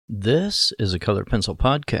This is a Colored Pencil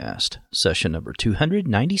Podcast, session number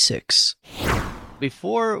 296.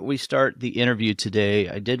 Before we start the interview today,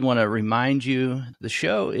 I did want to remind you the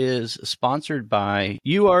show is sponsored by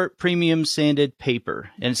UART Premium Sanded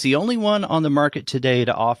Paper, and it's the only one on the market today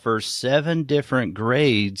to offer 7 different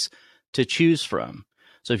grades to choose from.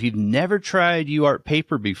 So if you've never tried UART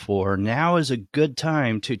paper before, now is a good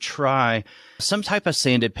time to try some type of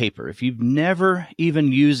sanded paper. If you've never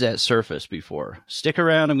even used that surface before, stick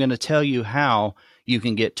around. I'm going to tell you how you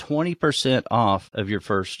can get 20% off of your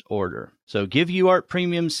first order. So give UART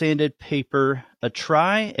Premium Sanded Paper a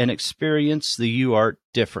try and experience the UART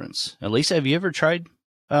difference. Elisa, have you ever tried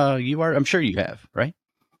UART? I'm sure you have, right?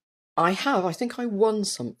 I have. I think I won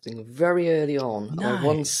something very early on. Nice. I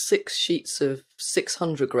won 6 sheets of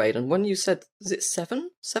 600 grade. And when you said, is it 7?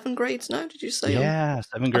 7 grades now, did you say? Yeah,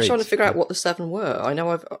 7 grades. I was trying to figure out what the 7 were. I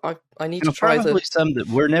know I need to try probably some that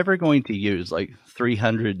we're never going to use, like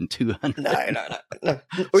 300 and 200. No.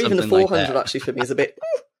 Or even the 400 like actually for me is a bit...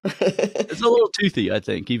 It's a little toothy, I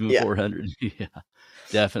think, even 400. Yeah,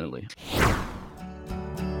 definitely.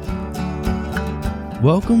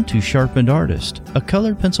 Welcome to Sharpened Artist, a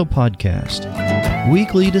Colored Pencil Podcast.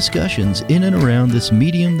 Weekly discussions in and around this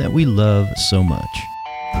medium that we love so much.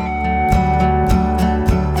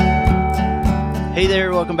 Hey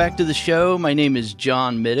there, welcome back to the show. My name is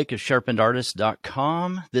John Middick of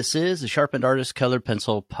SharpenedArtist.com. This is the Sharpened Artist Colored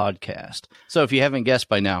Pencil Podcast. So if you haven't guessed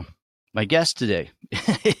by now, my guest today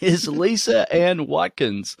is Lisa Ann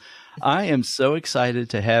Watkins. I am so excited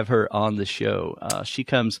to have her on the show. She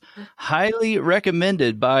comes highly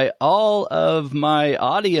recommended by all of my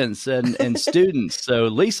audience and students. So,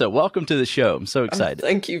 Lisa, welcome to the show. I'm so excited.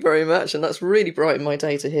 Thank you very much. And that's really brightened my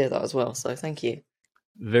day to hear that as well. So thank you.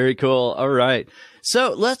 Very cool. All right.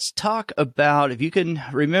 So let's talk about, if you can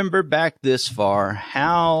remember back this far,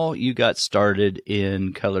 how you got started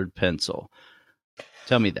in colored pencil.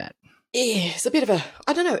 Tell me that. It's a bit of a,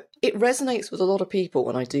 I don't know, it resonates with a lot of people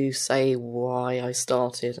when I do say why I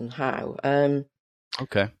started and how.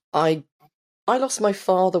 Okay. I lost my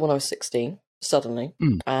father when I was 16, suddenly,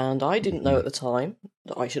 and I didn't know at the time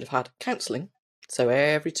that I should have had counselling. So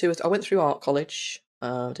I went through art college,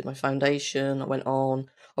 did my foundation, I went on.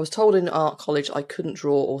 I was told in art college I couldn't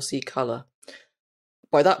draw or see colour.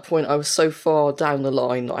 By that point, I was so far down the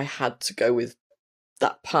line that I had to go with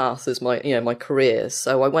that path as my career.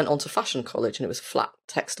 So I went on to fashion college, and it was flat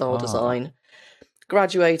textile design.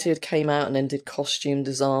 Graduated, came out, and then did costume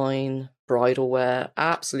design, bridal wear.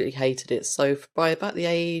 Absolutely hated it. So by about the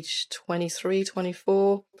age 23,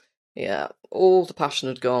 24, all the passion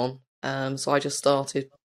had gone. So I just started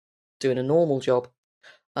doing a normal job.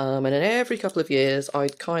 And then every couple of years,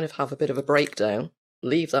 I'd kind of have a bit of a breakdown,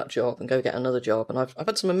 leave that job and go get another job. And I've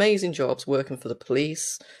had some amazing jobs working for the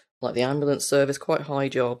police, like the ambulance service, quite high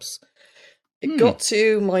jobs. It got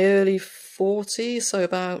to my early 40s, so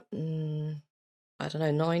about,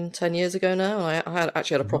 9-10 years ago now. I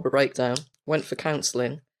had a proper breakdown, went for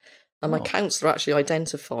counselling, and my counsellor actually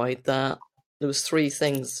identified that there was 3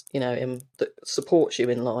 things, that supports you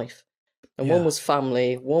in life. And one was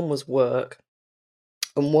family, one was work,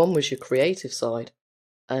 and one was your creative side.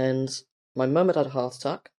 And my mum had a heart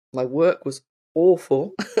attack. My work was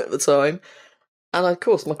awful at the time. And of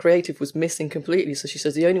course, my creative was missing completely. So she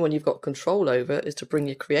says, the only one you've got control over is to bring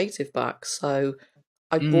your creative back. So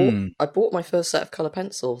I bought my first set of colour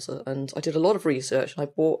pencils, and I did a lot of research. And I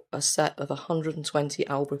bought a set of 120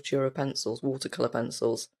 Albrecht Dürer pencils, watercolour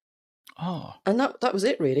pencils. Oh. And that was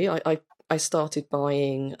it, really. I started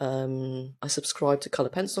buying, I subscribed to Colour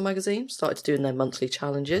Pencil magazine, started doing their monthly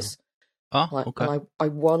challenges. Okay. And I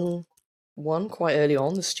won one quite early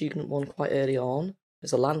on, the student one quite early on.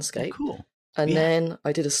 There's a landscape. Oh, cool. And then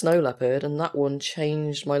I did a snow leopard, and that one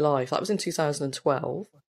changed my life. That was in 2012.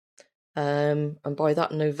 And by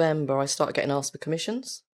that November, I started getting asked for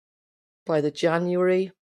commissions. By the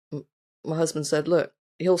January, my husband said, look,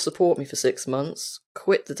 he'll support me for 6 months,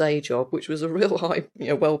 quit the day job, which was a real high,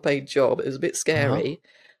 well-paid job. It was a bit scary.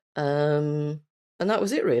 And that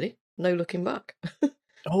was it, really. No looking back.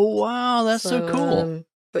 Oh, wow. That's so cool.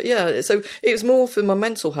 But yeah, so it was more for my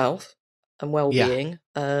mental health and well-being.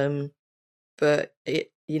 But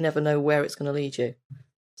you never know where it's going to lead you.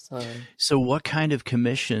 So what kind of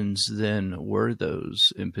commissions then were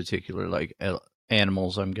those in particular? Like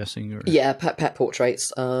animals, I'm guessing? Or... Yeah, pet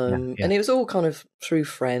portraits. And it was all kind of through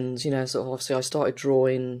friends, so obviously I started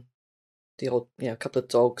drawing the odd, couple of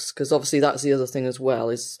dogs, because obviously that's the other thing as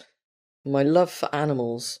well, is my love for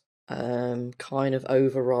animals kind of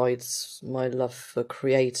overrides my love for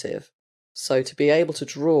creative. So to be able to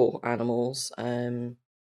draw animals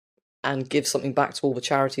and give something back to all the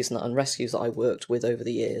charities and rescues that I worked with over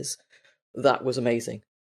the years, that was amazing.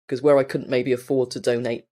 Because where I couldn't maybe afford to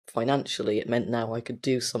donate financially, it meant now I could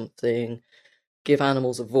do something, give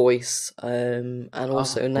animals a voice, and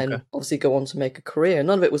then obviously go on to make a career.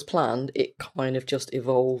 None of it was planned. It kind of just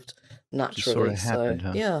evolved naturally. Just sort of happened,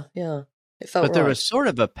 huh? Yeah. It felt But there was sort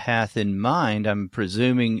of a path in mind. I'm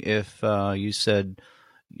presuming if you said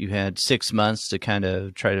you had 6 months to kind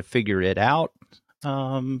of try to figure it out.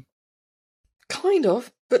 Kind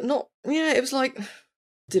of, but not. Yeah, it was like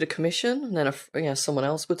did a commission, and then someone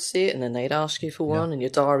else would see it, and then they'd ask you for one, and your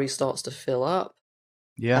diary starts to fill up.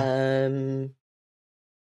 Yeah. And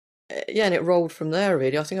it rolled from there,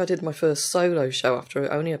 really. I think I did my first solo show after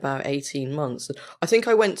only about 18 months. I think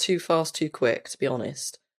I went too fast, too quick, to be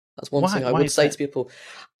honest. That's one thing I would say to people.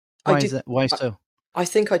 Why is that? Why so? I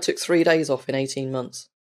think I took 3 days off in 18 months.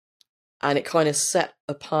 And it kind of set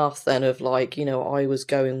a path then of like, I was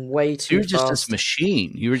going way too fast. You were just this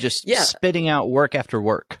machine. You were just spitting out work after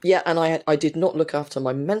work. Yeah, and I did not look after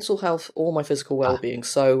my mental health or my physical well-being.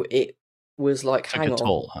 So it was like, hang on.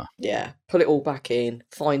 Toll, huh? Yeah, put it all back in,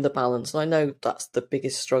 find the balance. And I know that's the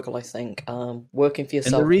biggest struggle, I think, working for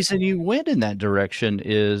yourself. And the reason you went in that direction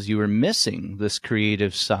is you were missing this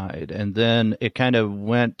creative side. And then it kind of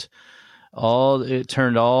it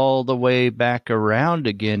turned all the way back around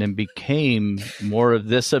again and became more of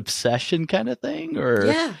this obsession kind of thing? Or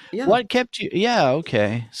yeah. What kept you? Yeah,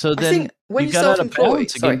 okay. So then when you got out of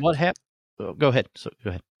balance again. What happened? Oh, go ahead.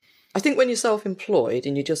 I think when you're self-employed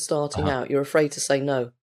and you're just starting out, you're afraid to say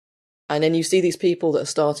no. And then you see these people that are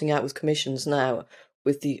starting out with commissions now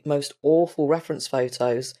with the most awful reference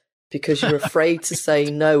photos because you're afraid to say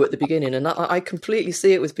no at the beginning. And I completely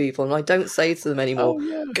see it with people, and I don't say to them anymore,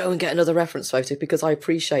 go and get another reference photo, because I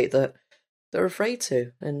appreciate that they're afraid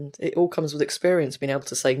to. And it all comes with experience, being able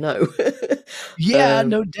to say no. Yeah,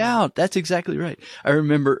 no doubt. That's exactly right. I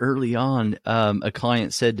remember early on, a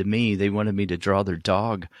client said to me they wanted me to draw their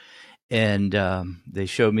dog. And they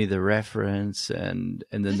showed me the reference, and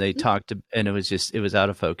then they talked, and it was out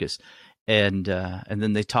of focus. And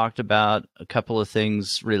then they talked about a couple of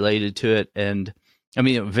things related to it. And I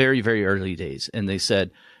mean, very, very early days. And they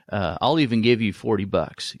said, I'll even give you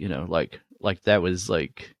 $40, like that was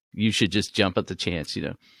like, you should just jump at the chance,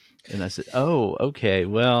 And I said, oh, okay.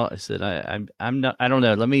 Well, I said, I'm not, I don't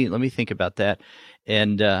know. Let me think about that.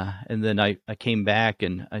 And then I came back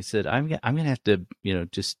and I said, I'm going to have to,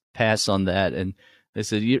 just pass on that. And they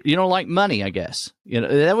said, you don't like money, I guess.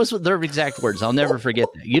 That was their exact words. I'll never forget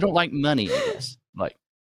that. You don't like money, I guess. Like,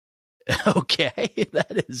 okay,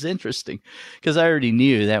 that is interesting, because I already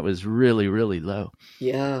knew that was really, really low.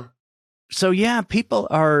 Yeah. So yeah, people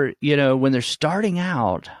are, when they're starting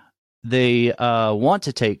out, they a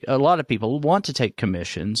lot of people want to take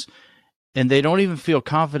commissions, and they don't even feel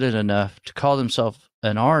confident enough to call themselves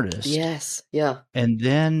an artist. Yes. Yeah. And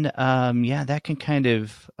then, that can kind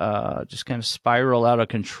of just kind of spiral out of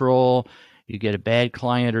control. You get a bad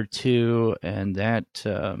client or two, and that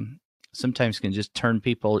sometimes can just turn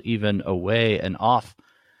people even away and off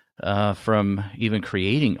from even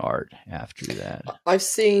creating art after that. I've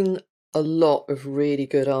seen a lot of really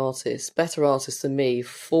good artists, better artists than me,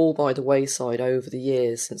 fall by the wayside over the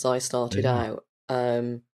years since I started out.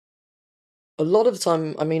 A lot of the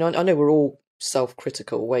time, I mean, I know we're all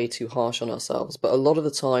self-critical, way too harsh on ourselves, but a lot of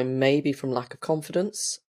the time maybe from lack of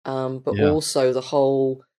confidence, but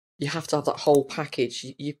also you have to have that whole package.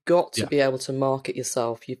 You've got to be able to market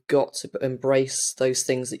yourself. You've got to embrace those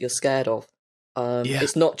things that you're scared of.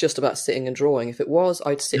 It's not just about sitting and drawing. If it was,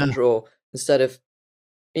 I'd sit and draw instead of,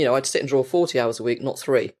 I'd sit and draw 40 hours a week, not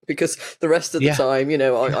 3, because the rest of the time,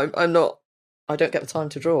 I don't get the time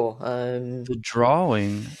to draw. The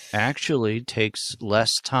drawing actually takes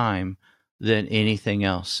less time than anything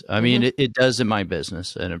else. I mean, it does in my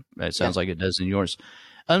business, and it sounds like it does in yours.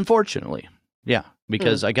 Unfortunately,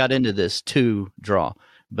 because I got into this to draw,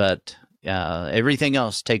 but everything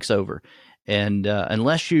else takes over. And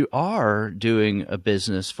unless you are doing a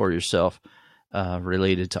business for yourself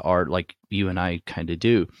related to art, like you and I kind of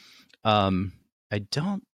do, I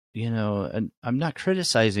don't, and I'm not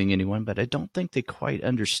criticizing anyone, but I don't think they quite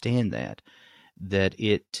understand that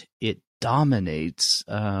it dominates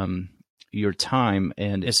your time.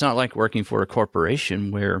 And it's not like working for a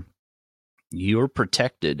corporation where you're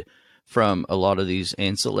protected from a lot of these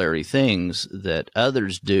ancillary things that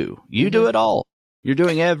others do. You do it all. You're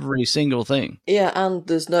doing every single thing. Yeah, and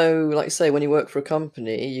there's no, like you say, when you work for a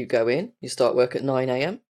company, you go in, you start work at 9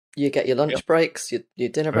 a.m., you get your lunch breaks, your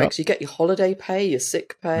dinner breaks, you get your holiday pay, your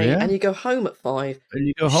sick pay, and you go home at 5. And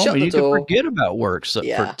you go home and you can forget about work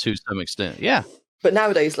to some extent. Yeah. But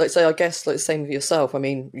nowadays, let's say, I guess, like same with yourself. I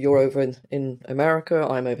mean, you're over in America,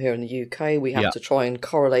 I'm over here in the UK. We have to try and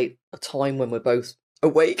correlate a time when we're both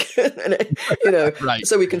awake, and, Right.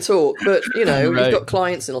 so we can talk. But Right. you've got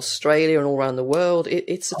clients in Australia and all around the world.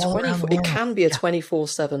 It's a it can be a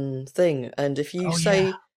 24/7 thing. And if you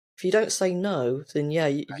if you don't say no, then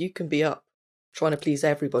you can be up trying to please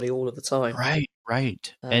everybody all of the time.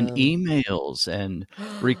 Right. And emails and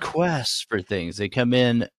requests for things, they come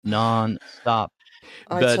in non-stop.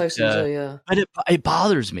 I totally do, yeah. But it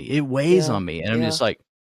bothers me. It weighs on me. And I'm just like,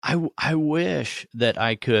 I wish that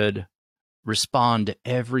I could respond to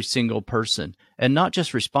every single person, and not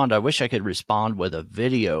just respond. I wish I could respond with a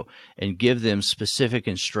video and give them specific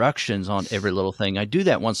instructions on every little thing. I do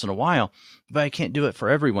that once in a while, but I can't do it for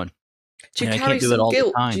everyone. Do you carry some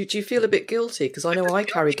guilt? Do you feel a bit guilty? Because I know I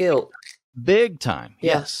carry guilt. Big time.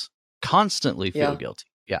 Yes. Constantly feel guilty.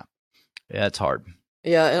 Yeah. It's hard.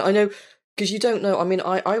 Yeah. And I know, because you don't know. I mean,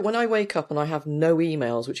 I when I wake up and I have no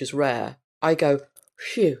emails, which is rare, I go,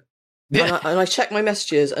 phew. And I check my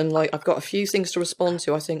messages, and like I've got a few things to respond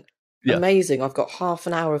to. I think, amazing, I've got half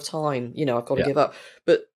an hour of time, I've got to give up.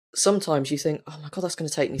 But sometimes you think, oh my God, that's going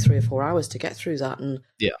to take me 3 or 4 hours to get through that. And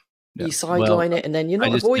you sideline it, and then you're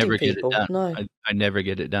not avoiding people. No, I never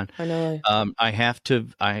get it done. I know. I have to.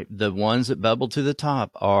 The ones that bubble to the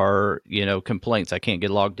top are, complaints. I can't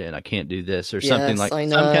get logged in. I can't do this or something like some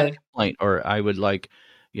kind of complaint, or I would like,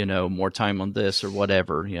 more time on this or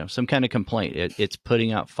whatever, some kind of complaint. It's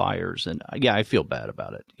putting out fires, and I feel bad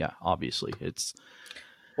about it. Yeah, obviously it's.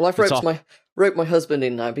 Well, I've roped my husband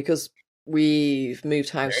in now, because we've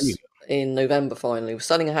moved house in November. Finally, we're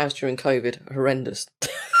selling a house during COVID. Horrendous.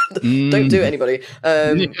 Don't do it, anybody.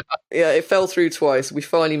 It fell through twice. We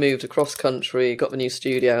finally moved across country, got the new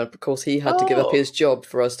studio, and of course he had to give up his job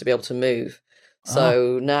for us to be able to move.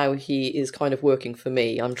 So now he is kind of working for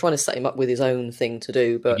me. I'm trying to set him up with his own thing to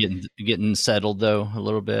do, but getting settled though a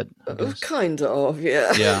little bit. Kind of,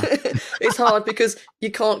 yeah. It's hard because you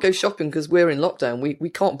can't go shopping because we're in lockdown. We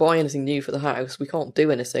can't buy anything new for the house. We can't do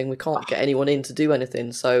anything. We can't get anyone in to do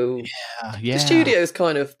anything. So the studio's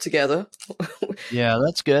kind of together. Yeah,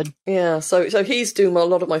 that's good. Yeah, so he's doing a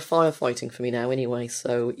lot of my firefighting for me now anyway.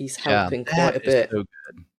 So he's helping quite a bit. So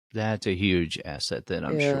good. That's a huge asset then,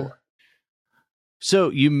 I'm sure.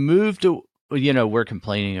 So you moved to, we're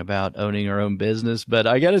complaining about owning our own business, but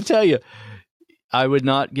I got to tell you, I would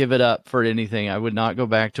not give it up for anything. I would not go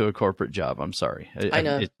back to a corporate job. I'm sorry. I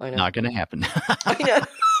know. It's not going to happen. I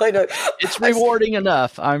know. It's rewarding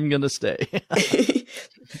enough. I'm going to stay.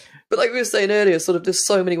 But like we were saying earlier, sort of there's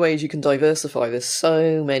so many ways you can diversify. There's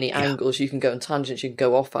so many angles you can go and tangents you can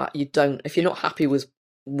go off at. If you're not happy with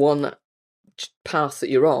one path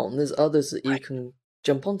that you're on, there's others that you can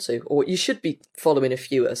jump onto, or you should be following a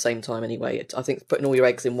few at the same time anyway. I think putting all your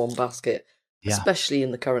eggs in one basket, especially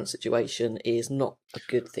in the current situation, is not a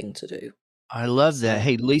good thing to do. I love that.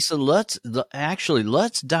 Hey, Lisa, let's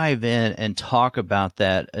dive in and talk about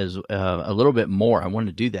that as a little bit more. I want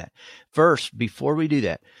to do that. First, before we do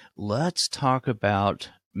that, let's talk about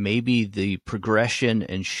maybe the progression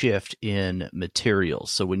and shift in materials.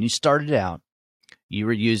 So when you started out, you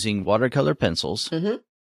were using watercolor pencils. Mm-hmm.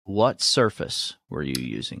 What surface were you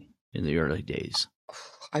using in the early days?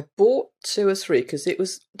 I bought 2 or 3 because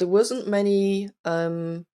there wasn't many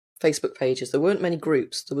Facebook pages. There weren't many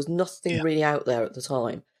groups. There was nothing really out there at the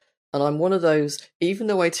time. And I'm one of those, even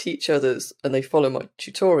though I teach others and they follow my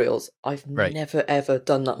tutorials, I've never, ever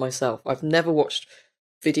done that myself. I've never watched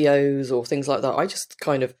videos or things like that. I just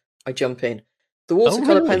I jump in. The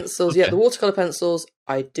watercolor pencils, the watercolor pencils,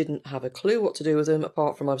 I didn't have a clue what to do with them,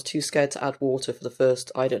 apart from I was too scared to add water for the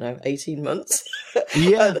first, 18 months.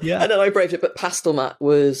 And then I braved it, but pastel mat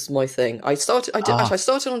was my thing. I started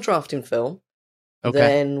on drafting film,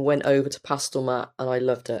 then went over to pastel mat, and I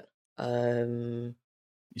loved it. You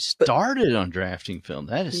started on drafting film.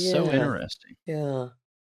 That is so interesting. Yeah.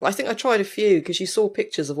 I think I tried a few because you saw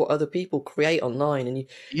pictures of what other people create online, and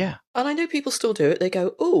and I know people still do it. They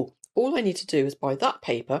go, "Oh, all I need to do is buy that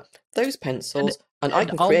paper, those pencils, and I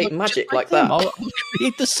can create magic like that." I'll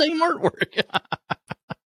create the same artwork.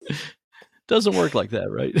 Doesn't work like that,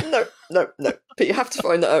 right? No. But you have to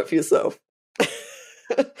find that out for yourself.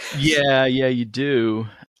 Yeah, you do.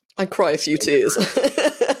 I cry a few tears.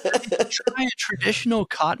 Try a traditional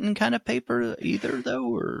cotton kind of paper either,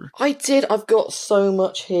 though? Or I did. I've got so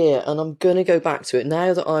much here, and I'm going to go back to it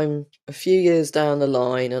now that I'm a few years down the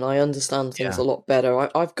line and I understand things a lot better.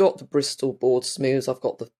 I've got the Bristol board smooths, I've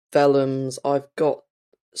got the vellums, I've got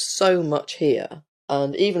so much here.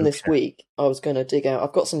 And even this week, I was going to dig out.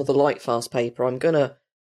 I've got some of the Lightfast paper. I'm going to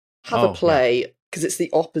have a play because it's the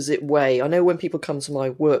opposite way. I know when people come to my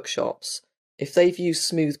workshops, if they've used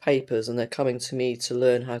smooth papers and they're coming to me to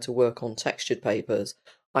learn how to work on textured papers,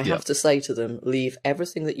 I have to say to them, leave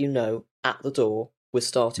everything that you know at the door. We're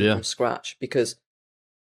starting from scratch, because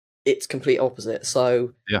it's complete opposite.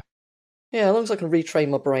 So yeah, as long as I can retrain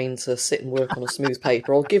my brain to sit and work on a smooth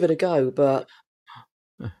paper, I'll give it a go. But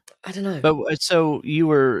I don't know. But so you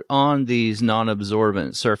were on these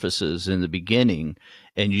non-absorbent surfaces in the beginning,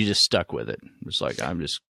 and you just stuck with it. It's like, I'm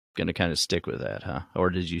just going to kind of stick with that, huh?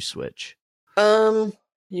 Or did you switch?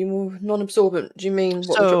 You were non-absorbent. Do you mean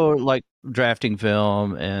like drafting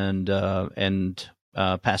film and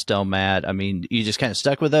pastel matte? I mean, you just kind of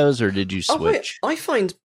stuck with those, or did you switch? I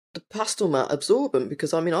find the pastel matte absorbent,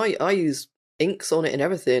 because I mean, I use inks on it and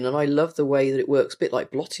everything, and I love the way that it works, a bit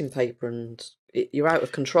like blotting paper, and you're out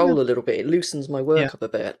of control a little bit. It loosens my work up a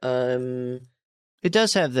bit. It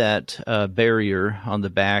does have that barrier on the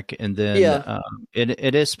back, and then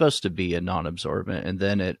it is supposed to be a non-absorbent, and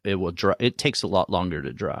then it will dry. It takes a lot longer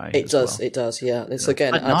to dry. It does. Yeah. It's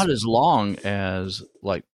again, but not as long as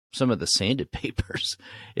like some of the sanded papers.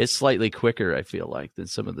 It's slightly quicker, I feel like, than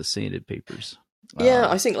some of the sanded papers. Yeah,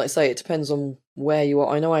 I think, like I say, it depends on where you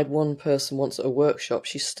are. I know I had one person once at a workshop,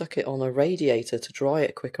 she stuck it on a radiator to dry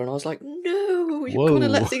it quicker, and I was like, no, you've got to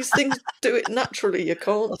let these things do it naturally. You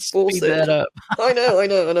can't force speed it. That up. I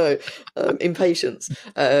know. Impatience.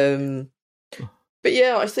 But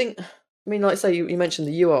yeah, I think, I mean, like I say, you mentioned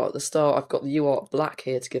the UART at the start. I've got the UART black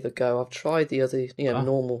here to give a go. I've tried the other,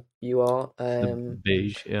 normal UART.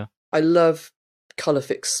 Beige, yeah. I love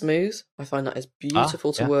Colourfix Smooth. I find that is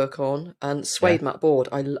beautiful to work on. And Suede Matte Board.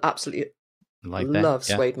 I absolutely love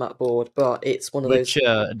Suede Matte Board, but it's one of those...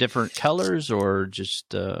 different colours, or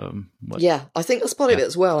just... what? Yeah, I think that's part of it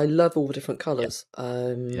as well. I love all the different colours.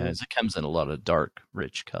 It comes in a lot of dark,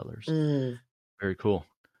 rich colours. Very cool.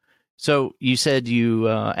 So you said you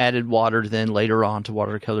added water then later on to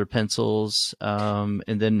watercolor pencils. And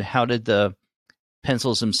then how did the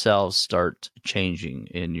pencils themselves start changing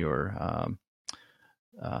in your...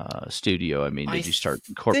 studio? I mean, did you start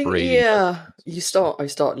incorporating? I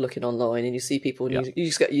started looking online, and you see people, and you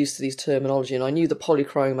just get used to these terminology. And I knew the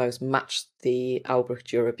polychromos matched the Albrecht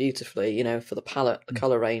Dürer beautifully, for the palette, the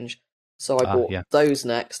color range. So I bought those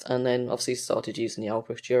next, and then obviously started using the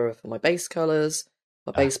Albrecht Dürer for my base colors,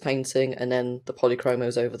 my base painting, and then the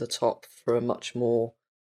polychromos over the top for a much more,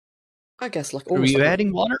 I guess, like almost. Were you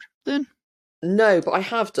adding water then? No, but I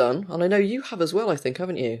have done, and I know you have as well. I think,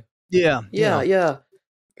 haven't you? Yeah.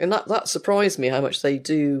 And that surprised me how much they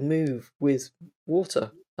do move with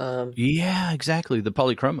water. Yeah, exactly. The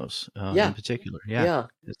polychromos in particular. Yeah.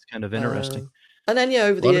 It's kind of interesting. And then,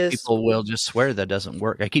 over the years... people will just swear that doesn't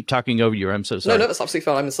work. I keep talking over you. I'm so sorry. No, that's absolutely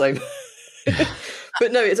fine. I'm the same.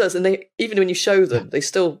 But no, it does. And even when you show them, they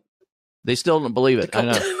still don't believe it. I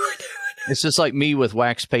know. It's just like me with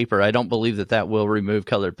wax paper. I don't believe that will remove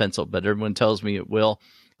colored pencil, but everyone tells me it will.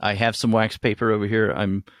 I have some wax paper over here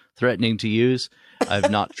I'm threatening to use.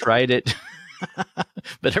 I've not tried it,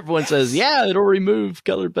 but everyone says, yeah, it'll remove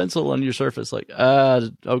colored pencil on your surface. Like,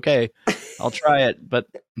 okay, I'll try it, but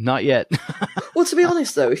not yet. Well, to be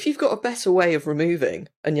honest, though, if you've got a better way of removing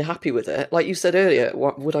and you're happy with it, like you said earlier,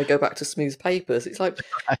 would I go back to smooth papers? It's like,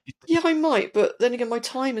 yeah, I might, but then again, my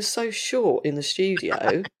time is so short in the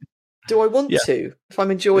studio. Do I want to, if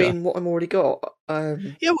I'm enjoying what I'm already got?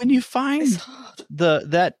 When you find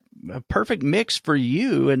that perfect mix for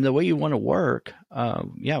you and the way you want to work,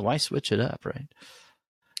 why switch it up, right?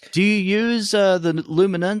 Do you use the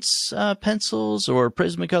Luminance pencils or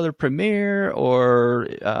Prismacolor Premier or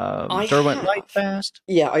Derwent Lightfast?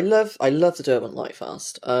 Yeah, I love the Derwent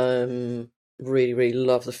Lightfast. Really, really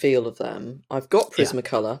love the feel of them. I've got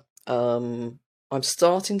Prismacolor. I'm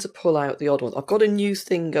starting to pull out the odd ones. I've got a new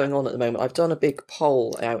thing going on at the moment. I've done a big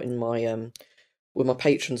poll out in my with my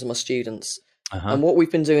patrons and my students. And what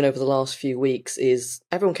we've been doing over the last few weeks is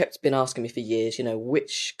everyone been asking me for years,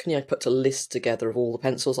 which can I put a list together of all the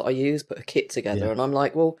pencils that I use, put a kit together. Yeah. And I'm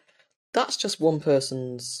like, well, that's just one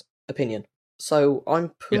person's opinion. So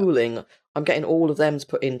I'm pooling, I'm getting all of them to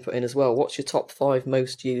put input in as well. What's your top 5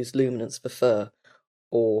 most used luminance for fur?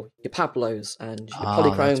 Or your Pablos and your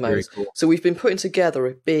polychromos. Cool. So we've been putting together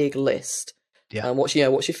a big list. Yeah. And what's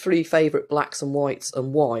your 3 favourite blacks and whites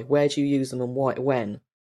and why? Where do you use them and why? When?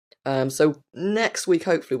 So next week,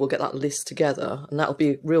 hopefully, we'll get that list together, and that'll be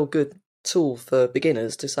a real good tool for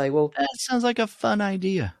beginners to say, well... That sounds like a fun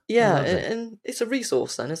idea. Yeah, and it's a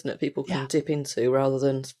resource then, isn't it? People can dip into rather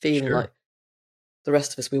than feeling like the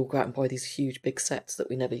rest of us, we all go out and buy these huge big sets that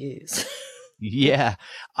we never use. Yeah,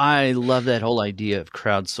 I love that whole idea of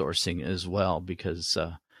crowdsourcing as well, because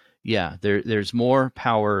there's more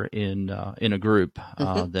power in a group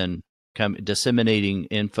than disseminating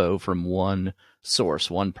info from one source,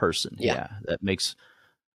 one person. Yeah. That makes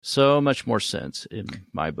so much more sense in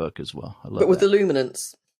my book as well. I love But with that. the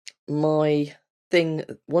luminants,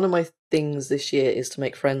 one of my things this year is to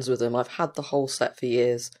make friends with them. I've had the whole set for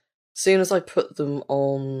years. As soon as I put them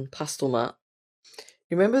on pastel mat,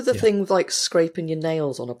 you remember the thing with like scraping your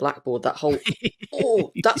nails on a blackboard? That whole,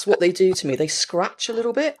 that's what they do to me. They scratch a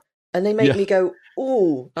little bit and they make me go,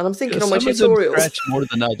 oh, and I'm thinking on my tutorials. Some of them scratch more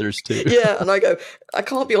than others too. Yeah, and I go, I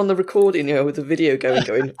can't be on the recording, with the video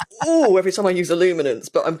going, oh, every time I use illuminants,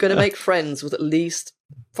 but I'm going to make friends with at least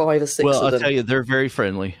 5 or 6 of them. Well, I'll tell you, they're very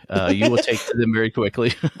friendly. You will take to them very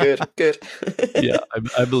quickly. Good. Yeah,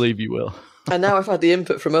 I believe you will. And now I've had the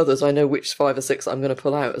input from others, I know which 5 or 6 I'm going to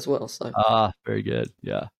pull out as well. So very good.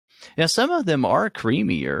 Yeah. Yeah, some of them are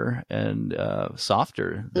creamier and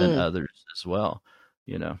softer than others as well,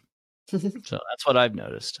 So that's what I've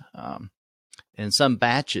noticed. In some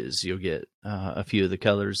batches, you'll get a few of the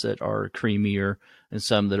colors that are creamier and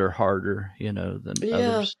some that are harder, than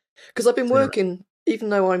others. Because I've been working, even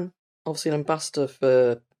though I'm obviously an ambassador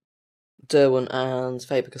for Derwent and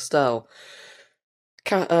Faber-Castell,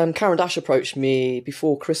 Karen Dash approached me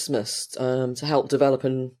before Christmas to help develop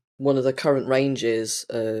one of the current ranges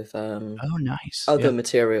of nice. other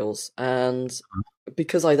materials. And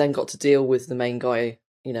because I then got to deal with the main guy,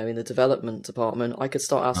 in the development department, I could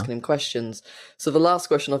start asking him questions. So the last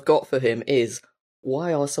question I've got for him is,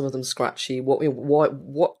 why are some of them scratchy? What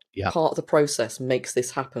part of the process makes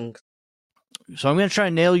this happen? So I'm going to try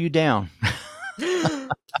and nail you down.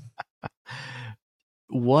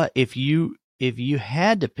 What if you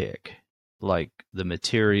had to pick like the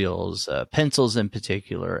materials, pencils in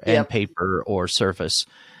particular, and paper or surface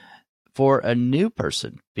for a new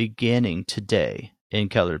person beginning today in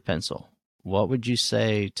colored pencil? What would you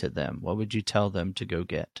say to them? What would you tell them to go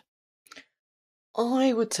get?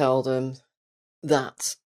 I would tell them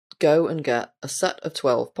that go and get a set of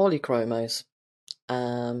 12 polychromos,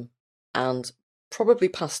 and probably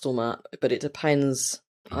pastel mat, but it depends.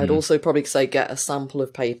 I'd also probably say get a sample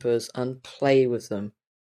of papers and play with them.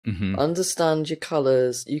 Understand your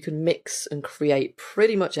colours. You can mix and create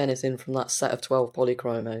pretty much anything from that set of 12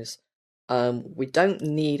 polychromos. We don't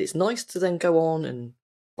need... It's nice to then go on and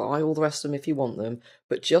buy all the rest of them if you want them,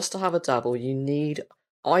 but just to have a dabble, you need...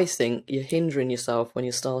 I think you're hindering yourself when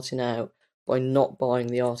you're starting out by not buying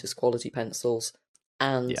the artist quality pencils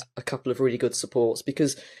and a couple of really good supports,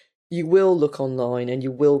 because you will look online and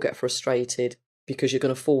you will get frustrated because you're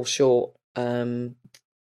going to fall short.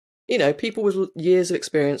 People with years of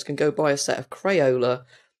experience can go buy a set of Crayola,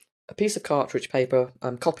 a piece of cartridge paper,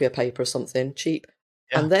 copier paper or something cheap,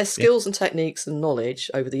 and their skills and techniques and knowledge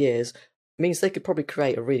over the years means they could probably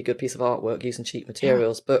create a really good piece of artwork using cheap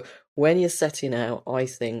materials. But when you're setting out, I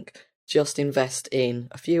think just invest in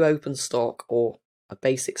a few open stock or a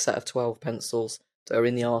basic set of 12 pencils that are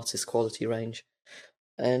in the artist quality range.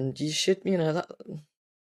 And you should,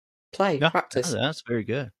 practice. That's very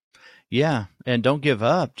good. Yeah, and don't give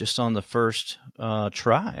up just on the first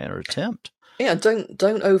try or attempt. Yeah, don't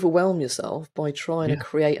overwhelm yourself by trying to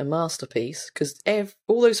create a masterpiece, because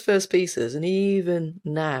all those first pieces, and even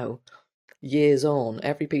now, years on,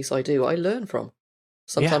 every piece I do, I learn from.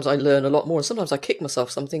 Sometimes I learn a lot more, and sometimes I kick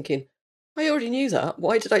myself, so I'm thinking, I already knew that.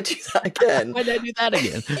 Why did I do that again? Why did I do that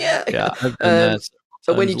again? Yeah.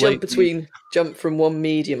 But when you jump from one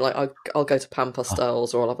medium, like I'll go to pan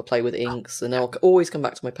pastels or I'll have a play with inks, and I'll always come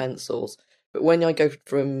back to my pencils. But when I go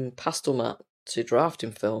from pastel mat to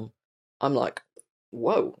drafting film, I'm like,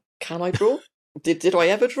 whoa, can I draw? Did I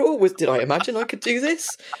ever draw? Did I imagine I could do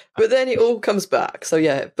this? But then it all comes back. So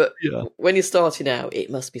when you're starting out, it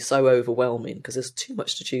must be so overwhelming because there's too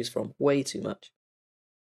much to choose from, way too much.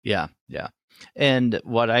 Yeah. And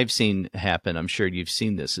what I've seen happen, I'm sure you've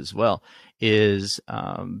seen this as well, is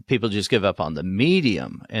people just give up on the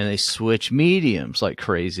medium and they switch mediums like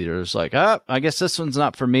crazy. They're just like, I guess this one's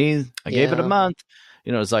not for me. I gave it a month.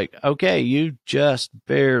 It's like, okay, you just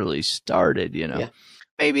barely started,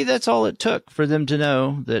 Maybe that's all it took for them to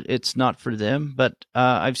know that it's not for them. But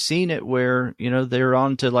I've seen it where, they're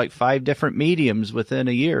on to like 5 different mediums within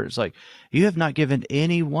a year. It's like, you have not given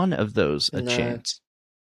any one of those a chance.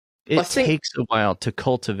 It takes a while to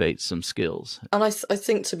cultivate some skills. And I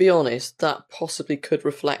think, to be honest, that possibly could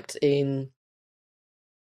reflect in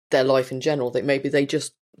their life in general. That maybe they're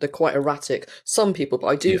quite erratic. Some people, but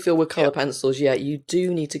I do feel with colour pencils, you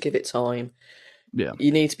do need to give it time. Yeah.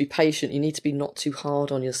 You need to be patient. You need to be not too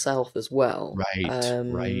hard on yourself as well.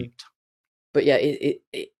 Right. But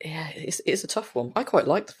it's a tough one. I quite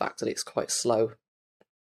like the fact that it's quite slow.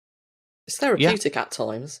 It's therapeutic at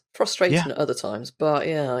times, frustrating at other times, but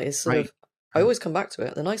it's sort of I always come back to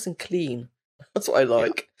it. They're nice and clean. That's what I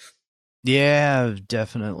like. Yeah,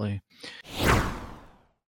 definitely.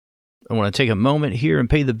 I want to take a moment here and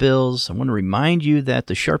pay the bills. I want to remind you that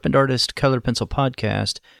the Sharpened Artist Color Pencil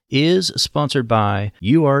Podcast is sponsored by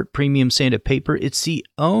UArt Premium Sanded Paper. It's the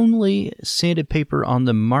only sanded paper on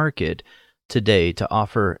the market today to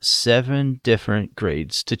offer 7 different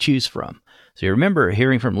grades to choose from. So you remember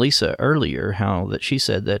hearing from Lisa earlier how that she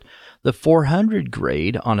said that the 400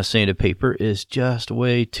 grade on a sanded paper is just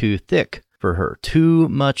way too thick for her, too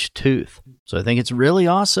much tooth. So I think it's really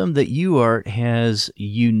awesome that UArt has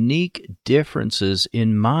unique differences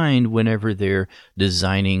in mind whenever they're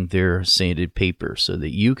designing their sanded paper so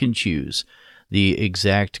that you can choose the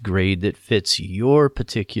exact grade that fits your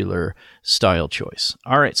particular style choice.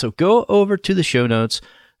 All right, so go over to the show notes.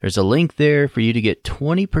 There's a link there for you to get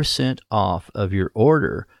 20% off of your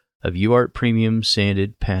order of UArt Premium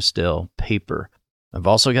Sanded Pastel Paper. I've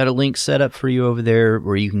also got a link set up for you over there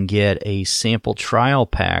where you can get a sample trial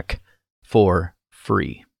pack for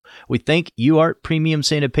free. We thank UArt Premium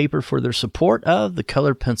Sanded Paper for their support of the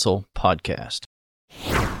Color Pencil Podcast.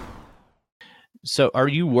 So are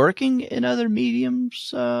you working in other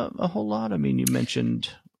mediums a whole lot? I mean, you mentioned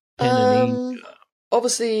pen and ink.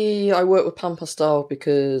 Obviously, I work with Pan Pastel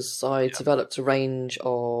because I developed a range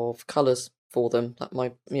of colours for them.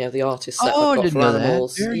 Like the artist set I've got for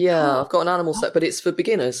animals. Cool. I've got an animal set, but it's for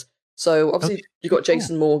beginners. So obviously you've got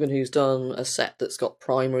Jason Morgan who's done a set that's got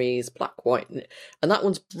primaries, black, white, and that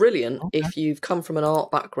one's brilliant if you've come from an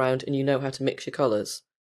art background and you know how to mix your colours.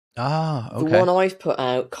 The one I've put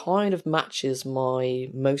out kind of matches my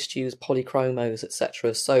most used polychromos,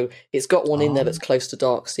 etc. So it's got one in there that's close to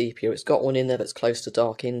dark sepia. It's got one in there that's close to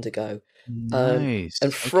dark indigo. Nice.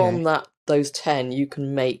 And from those 10, you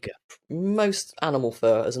can make most animal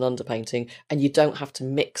fur as an underpainting, and you don't have to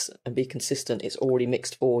mix and be consistent. It's already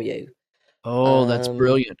mixed for you. Oh, that's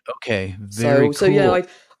brilliant. Okay, very cool. So yeah,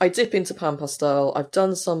 I dip into Pan Pastel. I've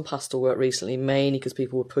done some pastel work recently, mainly because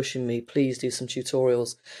people were pushing me, please do some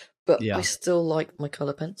tutorials. But I still like my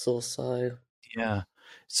colour pencils, so... Yeah.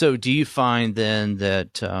 So do you find then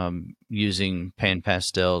that using pan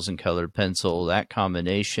pastels and colored pencil, that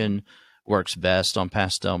combination works best on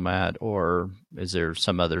pastel mat, or is there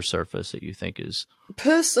some other surface that you think is...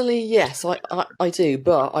 Personally, yes, I do,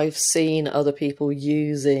 but I've seen other people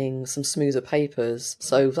using some smoother papers,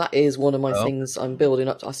 so that is one of my things I'm building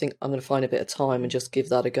up. I think I'm going to find a bit of time and just give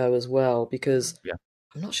that a go as well, because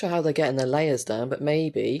I'm not sure how they're getting their layers down, but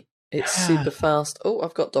maybe it's super fast. Oh,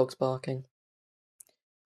 I've got dogs barking.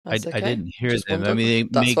 I didn't hear Just them. I mean,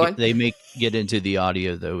 they may get into the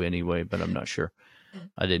audio though anyway, but I'm not sure.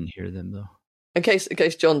 I didn't hear them though. In case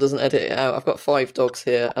John doesn't edit it out, I've got 5 dogs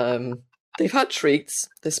here. They've had treats.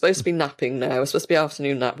 They're supposed to be napping now. It's supposed to be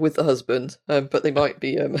afternoon nap with the husband, but they might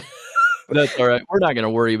be... That's all right. We're not going to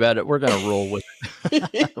worry about it. We're going to roll with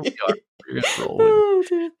it. We're going to roll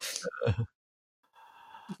with it.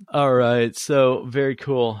 All right. So very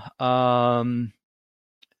cool. That's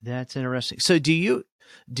interesting. So do you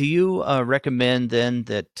recommend then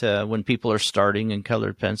that when people are starting in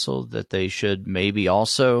colored pencil that they should maybe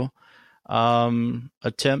also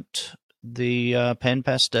attempt the pan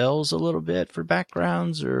pastels a little bit for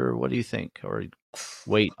backgrounds, or what do you think? Or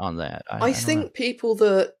wait on that? I think people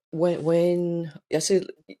that so you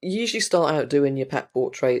usually start out doing your pet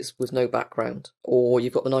portraits with no background, or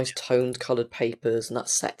you've got the nice toned coloured papers and that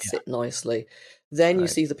sets it nicely. Then you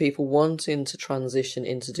see the people wanting to transition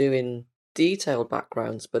into doing detailed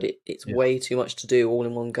backgrounds, but it's way too much to do all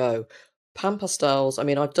in one go. Pan pastels, I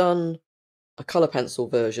mean, I've done a colour pencil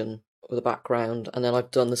version with a background, and then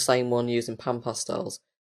I've done the same one using pan pastels.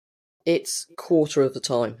 It's quarter of the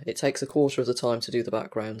time. It takes a quarter of the time to do the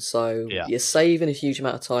background, so you're saving a huge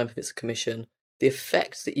amount of time if it's a commission. The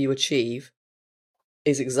effect that you achieve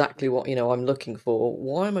is exactly what I'm looking for.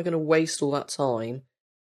 Why am I going to waste all that time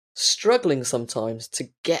struggling sometimes to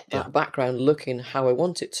get that background looking how I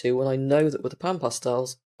want it to, when I know that with the pan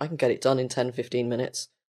pastels I can get it done in 10-15 minutes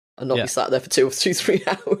and not be sat there for 2 or 3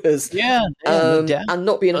 hours. And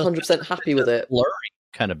not being 100% happy with it. Blurry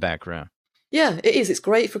kind of background. Yeah, it is. It's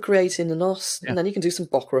great for creating the NOS, and then you can do some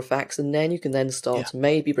bokeh effects, and then you can then start to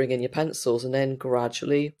maybe bring in your pencils, and then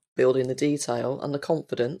gradually build in the detail and the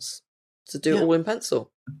confidence to do it all in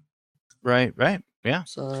pencil. Right. Yeah.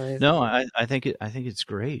 So no, I think it's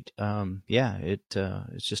great.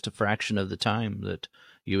 It's just a fraction of the time that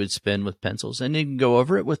you would spend with pencils, and you can go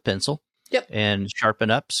over it with pencil. Yep. And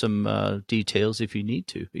sharpen up some details if you need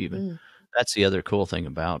to, even. That's the other cool thing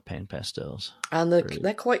about pan pastels. And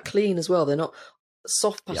they're quite clean as well. They're not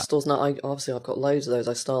soft pastels. Now, I've got loads of those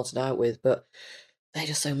I started out with, but they're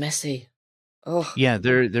just so messy. Oh, Yeah,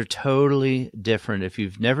 they're totally different. If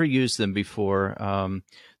you've never used them before,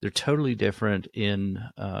 they're totally different in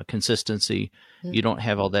consistency. You don't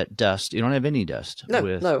have all that dust. You don't have any dust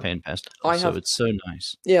with no. pan pastel, I so have, it's so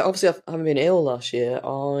nice. yeah, obviously I haven't been ill last year.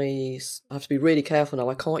 I have to be really careful now.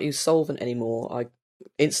 I can't use solvent anymore. I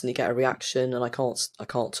instantly get a reaction and I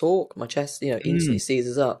can't talk. My chest, instantly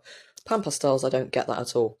seizes up. Pan pastels, I don't get that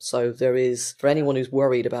at all. So there is, for anyone who's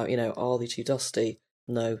worried about, are they too dusty?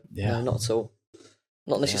 No, Yeah. no, not at all.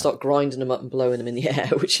 Not unless you Yeah. start grinding them up and blowing them in the air,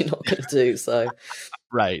 which you're not going to do. So,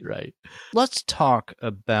 Right. Let's talk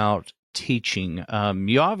about teaching.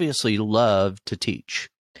 You obviously love to teach,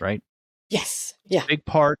 right? yes, yeah. Big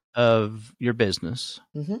part of your business.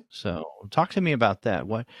 Mm-hmm. So talk to me about that.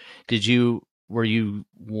 Were you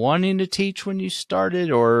wanting to teach when you started,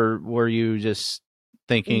 or were you just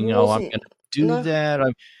thinking, "Oh, I'm going to do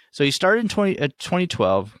that"? So you started in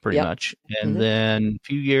 2012, pretty much, and then a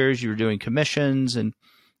few years you were doing commissions. And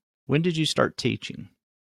when did you start teaching?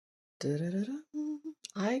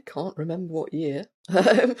 I can't remember what year.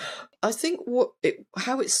 I think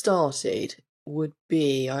how it started would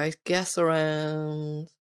be, I guess, around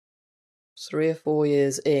 3 or 4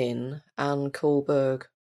 years in. Anne Kohlberg,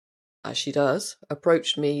 as she does,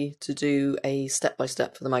 approached me to do a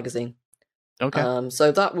step-by-step for the magazine. Okay.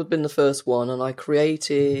 So that would have been the first one, and I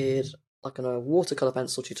created like a watercolor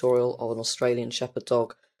pencil tutorial of an Australian Shepherd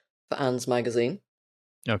dog for Anne's magazine.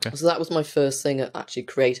 Okay. So that was my first thing at actually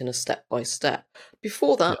creating a step-by-step.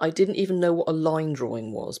 Before that, I didn't even know what a line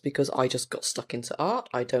drawing was because I just got stuck into art.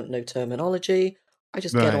 I don't know terminology. I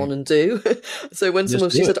just get on and do. So when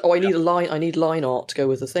she said, "Oh, I need line art to go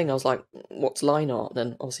with the thing," I was like, "What's line art?"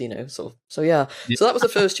 Then obviously, sort of. So yeah. So that was the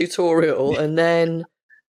first tutorial, and then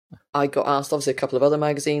I got asked, obviously, a couple of other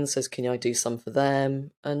magazines says, "Can I do some for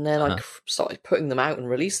them?" And then I started putting them out and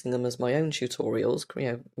releasing them as my own tutorials,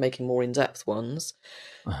 making more in-depth ones.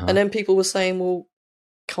 And then people were saying, "Well,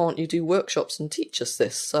 can't you do workshops and teach us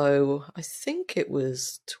this?" So I think it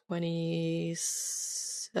was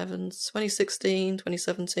 2016,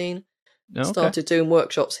 2017. Started doing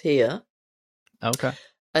workshops here. Okay.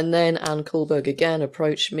 And then Anne Kohlberg again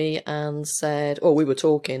approached me and said, we were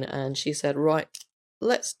talking, and she said, "Right,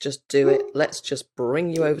 let's just do it. Let's just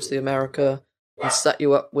bring you over to America and set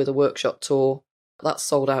you up with a workshop tour." That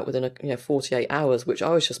sold out within 48 hours, which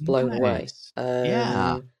I was just blown away.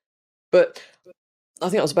 Yeah. But I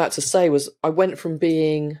think I was about to say was I went from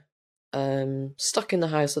being stuck in the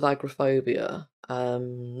house of agoraphobia,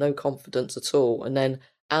 no confidence at all, and then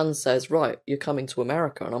Anne says, "Right, you're coming to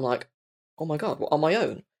America," and I'm like, "Oh my God, what, on my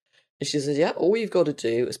own?" And she says, "Yeah, all you've got to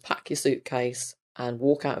do is pack your suitcase and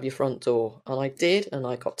walk out of your front door." And I did, and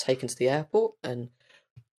I got taken to the airport, and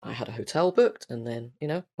I had a hotel booked, and then,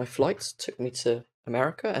 my flights took me to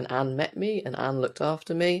America, and Anne met me, and Anne looked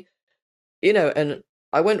after me, and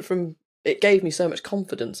I went from, it gave me so much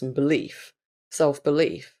confidence and belief,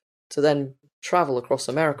 self-belief, to then travel across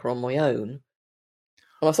America on my own.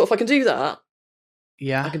 And I thought, if I can do that,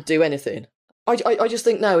 I can do anything. I just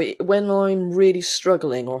think now, when I'm really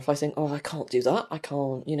struggling, or if I think, I can't do that, I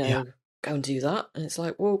can't, go and do that. And it's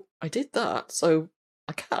like, well, I did that, so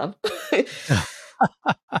I can.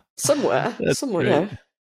 somewhere, great.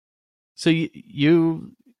 So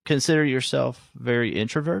you consider yourself very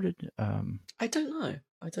introverted? I don't know.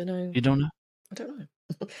 You don't know? I don't know.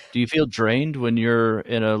 Do you feel drained when you're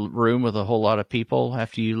in a room with a whole lot of people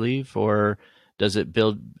after you leave, or does it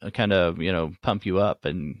build kind of, pump you up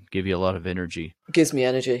and give you a lot of energy? It gives me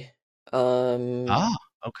energy.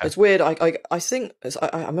 Okay. It's weird. I think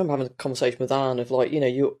I remember having a conversation with Anne of like,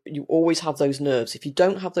 you always have those nerves. If you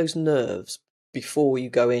don't have those nerves before you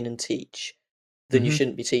go in and teach, then you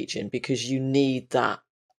shouldn't be teaching, because you need that.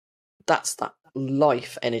 That's that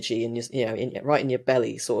life energy in your, right in your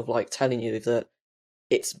belly, sort of like telling you that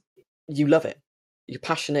you love it. You're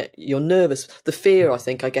passionate. You're nervous. The fear, I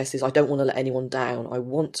guess, is I don't want to let anyone down. I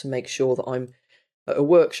want to make sure that I'm at a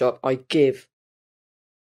workshop. I give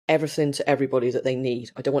everything to everybody that they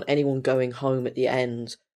need. I don't want anyone going home at the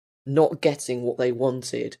end not getting what they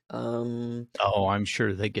wanted. I'm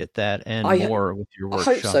sure they get that and more with your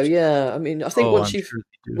workshops. I hope so, yeah. I mean, I think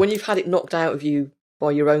when you've had it knocked out of you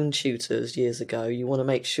by your own tutors years ago, you want to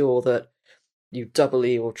make sure that you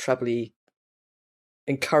doubly or trebly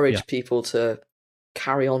encourage people to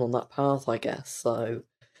carry on that path, I guess. So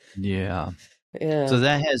yeah. So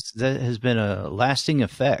that has been a lasting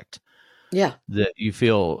effect. Yeah. That you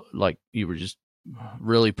feel like you were just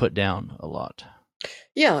really put down a lot.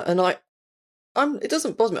 Yeah, and it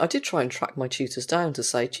doesn't bother me. I did try and track my tutors down to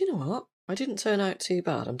say, "Do you know what? I didn't turn out too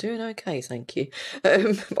bad. I'm doing okay, thank you."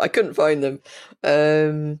 But I couldn't find them.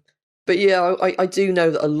 But yeah, I do know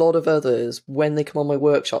that a lot of others, when they come on my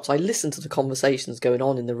workshops, I listen to the conversations going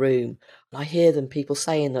on in the room, and I hear people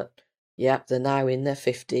saying that, yeah, they're now in their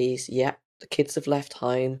 50s, yeah, the kids have left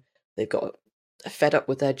home, they're fed up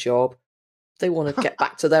with their job, they want to get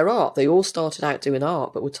back to their art. They all started out doing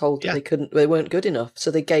art, but were told that they weren't good enough, so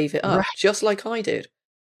they gave it up, Right. just like I did.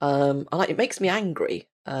 And it makes me angry.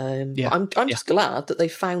 But I'm just glad that they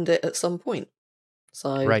found it at some point.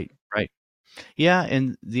 So Right. Yeah,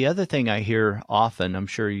 and the other thing I hear often, I'm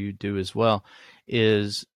sure you do as well,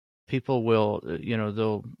 is people will,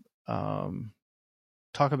 they'll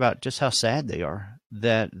talk about just how sad they are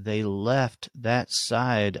that they left that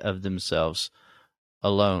side of themselves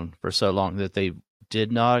alone for so long, that they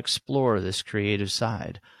did not explore this creative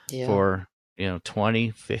side for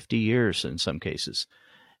 20, 50 years in some cases.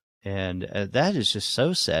 And that is just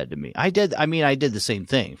so sad to me. I did the same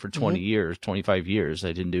thing for 20 years, 25 years.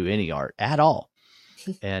 I didn't do any art at all.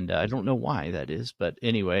 And I don't know why that is. But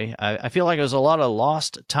anyway, I feel like there's a lot of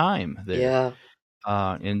lost time there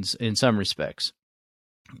in some respects,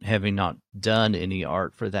 having not done any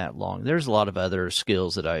art for that long. There's a lot of other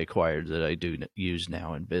skills that I acquired that I do use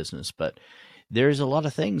now in business. But there's a lot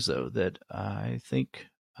of things, though, that I think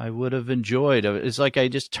I would have enjoyed. It's like I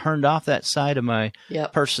just turned off that side of my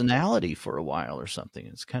personality for a while or something.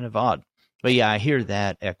 It's kind of odd. But yeah, I hear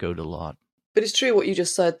that echoed a lot. But it's true what you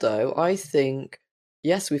just said, though. I think,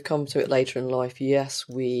 yes, we've come to it later in life. Yes,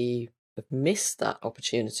 we have missed that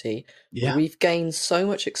opportunity. Yeah. We've gained so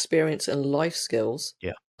much experience and life skills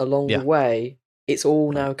along the way. It's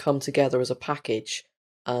all now come together as a package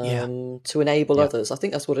to enable others. I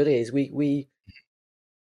think that's what it is.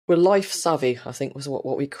 We're life savvy, I think, was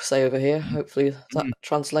what we say over here. Hopefully that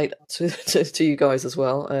translates to you guys as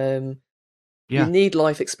well. You need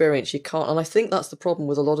life experience. You can't, and I think that's the problem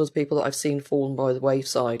with a lot of the people that I've seen fallen by the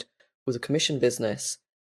wayside with the commission business.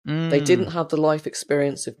 They didn't have the life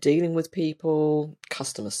experience of dealing with people,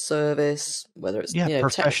 customer service, whether it's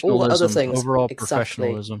professionalism, all the other things. Overall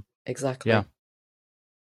professionalism. Exactly.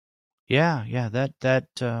 Yeah.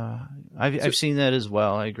 I've seen that as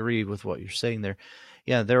well. I agree with what you're saying there.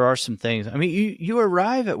 Yeah, there are some things. I mean, you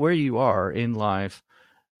arrive at where you are in life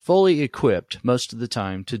fully equipped most of the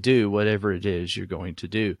time to do whatever it is you're going to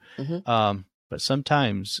do. But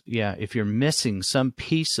sometimes, if you're missing some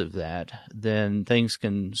piece of that, then things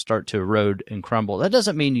can start to erode and crumble. That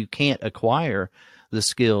doesn't mean you can't acquire the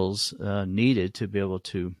skills needed to be able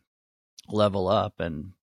to level up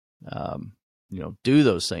and, do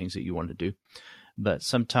those things that you want to do. But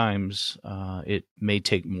sometimes it may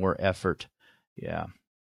take more effort. Yeah,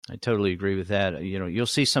 I totally agree with that. You'll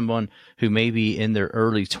see someone who may be in their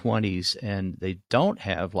early 20s and they don't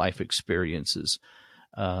have life experiences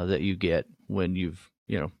that you get when you've,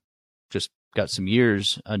 just got some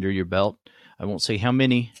years under your belt. I won't say how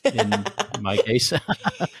many in my case,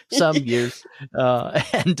 some years.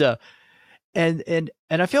 And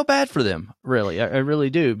I feel bad for them, really. I really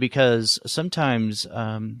do, because sometimes,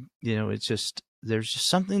 it's just, there's just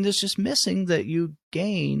something that's just missing that you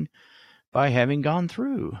gain by having gone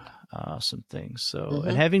through some things. So,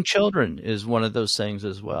 and having children is one of those things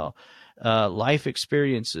as well. Life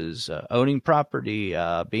experiences, owning property,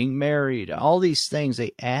 being married, all these things,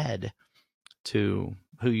 they add to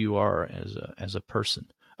who you are as a person.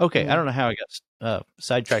 Okay, I don't know how I got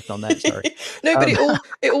sidetracked on that. Sorry. No, but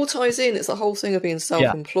it all ties in. It's the whole thing of being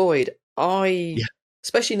self-employed.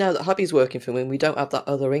 Especially now that hubby's working for me and we don't have that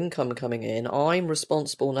other income coming in, I'm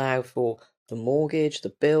responsible now for the mortgage, the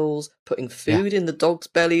bills, putting food in the dogs'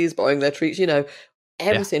 bellies, buying their treats,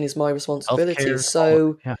 everything is my responsibility. Healthcare,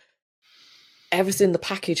 so everything, the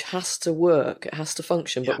package has to work, it has to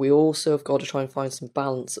function, but we also have got to try and find some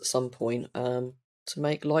balance at some point to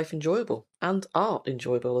make life enjoyable and art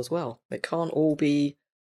enjoyable as well. It can't all be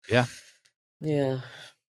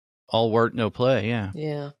all work, no play.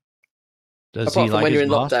 Yeah. Apart from when you're in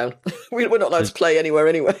lockdown. We're not allowed to play anywhere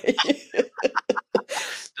anyway.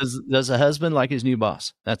 Does a husband like his new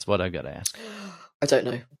boss? That's what I've got to ask. I don't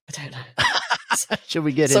know. Should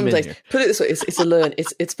we get him in here? Put it this way: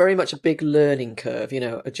 it's very much a big learning curve.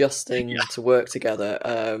 Adjusting to work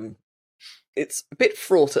together. It's a bit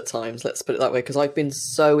fraught at times. Let's put it that way, because I've been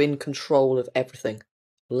so in control of everything,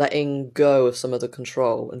 letting go of some of the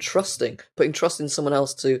control and putting trust in someone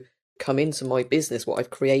else to come into my business, what I've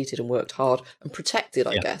created and worked hard and protected.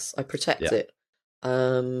 I guess I protect it.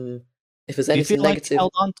 If there's anything you feel negative, like you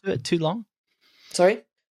held on to it too long. Sorry.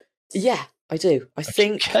 Yeah, I do. I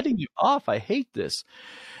think cutting you off. I hate this.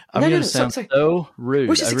 I'm going to sound so rude.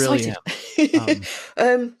 Which is I really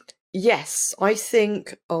am. Yes, I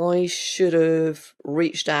think I should have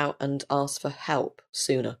reached out and asked for help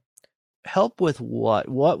sooner. help with what?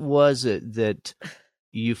 What was it that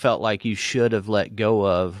you felt like you should have let go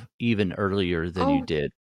of even earlier than you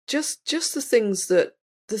did? Just the things that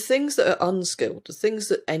are unskilled, the things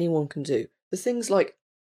that anyone can do. The things like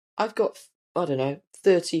I've got, I don't know,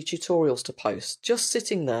 30 tutorials to post, just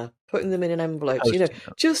sitting there, putting them in an envelope. You know,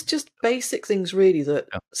 just basic things really that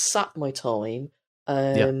sap my time.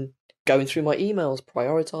 Going through my emails,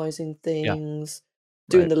 prioritizing things,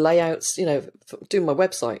 doing the layouts, you know, doing my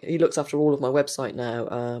website. He looks after all of my website now.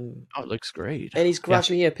 It looks great. And he's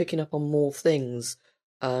gradually picking up on more things.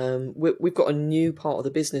 We've got a new part of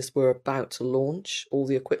the business we're about to launch. All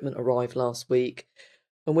the equipment arrived last week.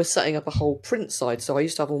 And we're setting up a whole print side. So I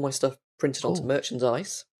used to have all my stuff printed onto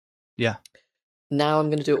merchandise. Yeah. Now I'm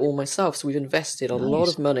going to do it all myself. So we've invested a lot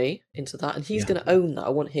of money into that. And he's going to own that. I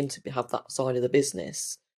want him to have that side of the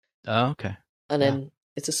business. Oh, okay. And then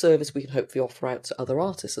it's a service we can hopefully offer out to other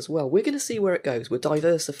artists as well. We're going to see where it goes. We're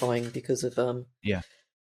diversifying because of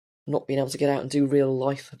not being able to get out and do real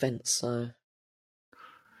life events.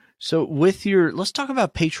 So with let's talk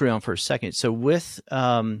about Patreon for a second. So with,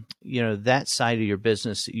 that side of your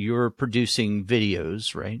business, you're producing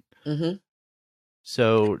videos, right? Mm-hmm.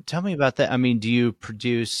 So tell me about that. I mean, do you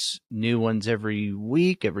produce new ones every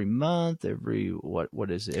week, every month,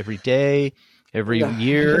 what is it? Every day, every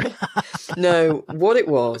year? No, what it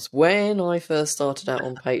was when I first started out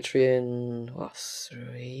on Patreon,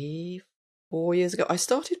 4 years ago, I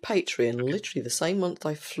started Patreon literally the same month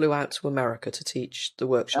I flew out to America to teach the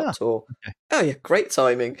workshop tour. Okay. Oh yeah, great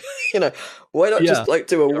timing. Why not just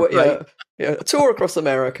do a tour across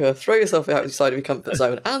America, throw yourself outside of your comfort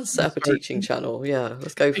zone, and set up a teaching channel. Yeah,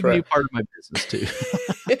 let's go for it. New part of my business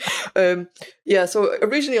too. So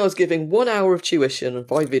originally I was giving 1 hour of tuition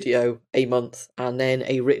by video a month, and then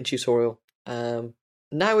a written tutorial.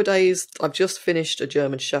 Nowadays, I've just finished a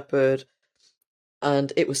German Shepherd.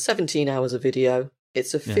 And it was 17 hours of video.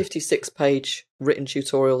 It's a 56-page written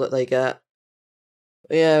tutorial that they get.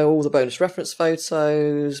 Yeah, all the bonus reference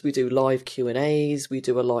photos. We do live Q&As. We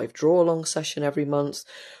do a live draw-along session every month.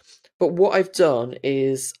 But what I've done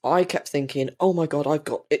is I kept thinking, oh my God,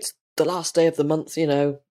 it's the last day of the month,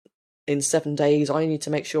 in 7 days. I need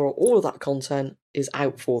to make sure all of that content is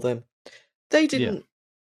out for them. They didn't.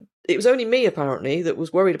 It was only me, apparently, that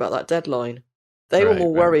was worried about that deadline. They were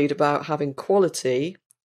more worried about having quality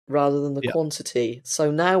rather than the quantity.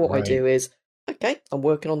 So now what I do is, okay, I'm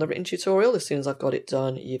working on the written tutorial. As soon as I've got it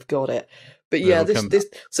done, you've got it. But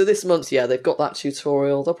this month, they've got that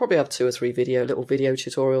tutorial. They'll probably have 2 or 3 little video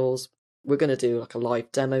tutorials. We're going to do like a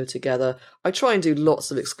live demo together. I try and do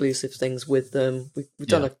lots of exclusive things with them. We've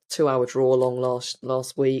done a 2-hour draw along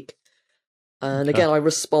last week. And again, I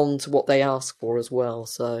respond to what they ask for as well.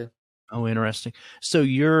 So. Oh, interesting. So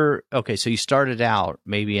so you started out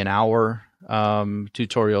maybe an hour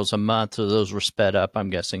tutorials a month. So those were sped up, I'm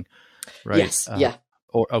guessing, right? Yes.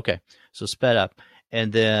 So sped up,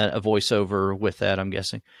 and then a voiceover with that, I'm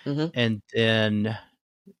guessing. Mm-hmm. And then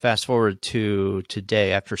fast forward to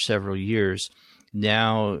today, after several years,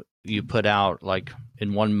 now you put out, like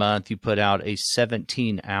in 1 month, you put out a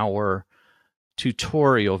 17-hour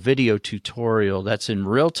video tutorial that's in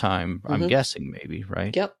real time. I'm guessing, maybe,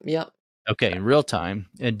 right? Yep. Okay, in real time.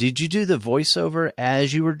 And did you do the voiceover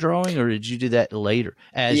as you were drawing, or did you do that later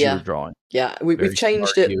as you were drawing? Yeah, we've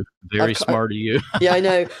changed it. Very smart of you. Yeah, I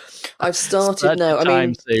know. I've started now.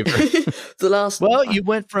 Time saver. Well, you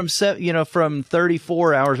went from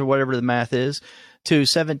 34 hours or whatever the math is to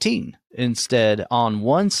 17 instead on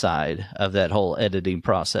one side of that whole editing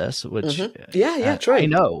process, which true. I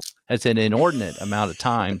know it's an inordinate amount of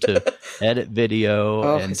time to edit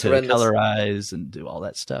video and to colorize and do all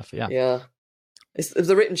that stuff. Yeah.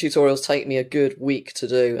 The written tutorials take me a good week to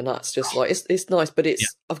do, and that's just it's nice, but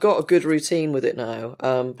I've got a good routine with it now.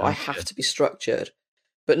 I have to be structured.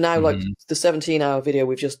 But now, like the 17-hour video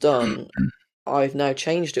we've just done, I've now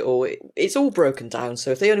changed it all. It's all broken down.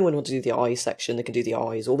 So if they only want to do the eye section, they can do the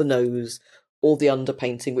eyes or the nose or the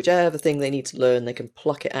underpainting, whichever thing they need to learn, they can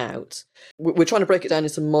pluck it out. We're trying to break it down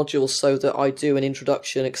into modules so that I do an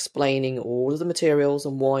introduction explaining all of the materials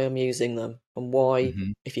and why I'm using them, and why,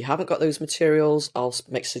 if you haven't got those materials, I'll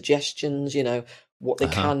make suggestions, what they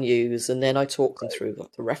can use. And then I talk them through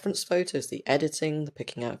the reference photos, the editing, the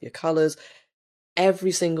picking out of your colours.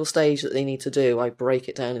 Every single stage that they need to do, I break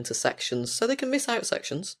it down into sections so they can miss out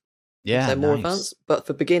sections. Yeah, they're more advanced. But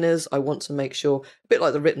for beginners, I want to make sure, a bit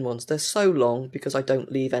like the written ones, they're so long because I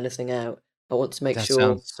don't leave anything out. I want to make sure that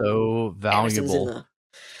sounds so valuable. In there.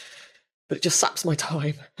 But it just saps my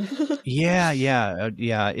time. Yeah.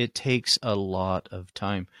 It takes a lot of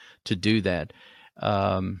time to do that.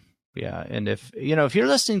 And if you're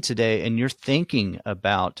listening today and you're thinking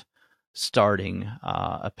about starting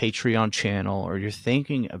a Patreon channel, or you're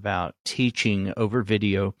thinking about teaching over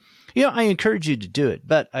video, I encourage you to do it.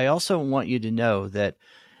 But I also want you to know that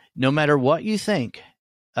no matter what you think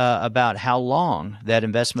about how long that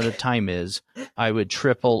investment of time is, I would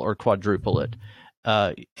triple or quadruple it,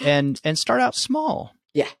 and start out small.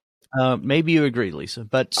 Yeah. Maybe you agree, Lisa,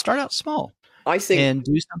 but start out small. I think, and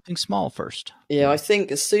do something small first. Yeah, I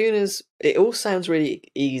think as soon as it all sounds really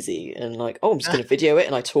easy and like, oh, I'm just going to video it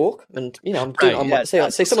and I talk, and I'm doing.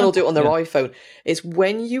 Say someone will do it on their iPhone. It's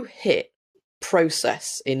when you hit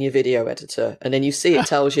process in your video editor, and then you see it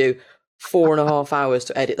tells you 4.5 hours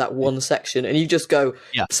to edit that one section, and you just go,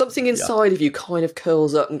 something inside of you kind of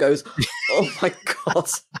curls up and goes, oh my God,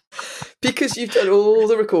 because you've done all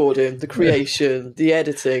the recording, the creation, the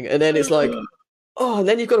editing, and then it's like, oh, and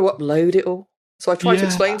then you've got to upload it all. So I try to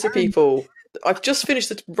explain to people, I've just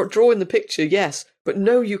finished drawing the picture, yes, but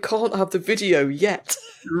no, you can't have the video yet.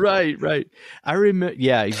 Right. I remember.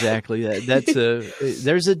 Yeah, exactly.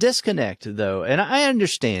 There's a disconnect though. And I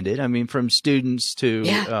understand it. I mean, from students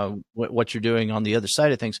to what you're doing on the other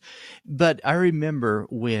side of things. But I remember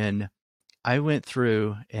when I went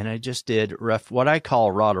through and I just did what I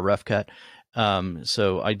call raw to rough cut.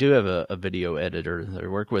 So I do have a video editor that I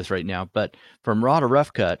work with right now, but from raw to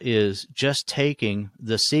rough cut is just taking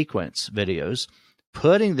the sequence videos,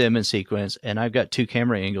 putting them in sequence, and I've got 2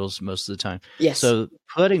 camera angles most of the time. Yes. So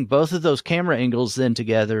putting both of those camera angles then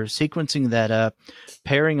together, sequencing that up,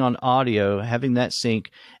 pairing on audio, having that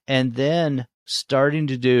sync, and then starting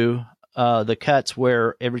to do the cuts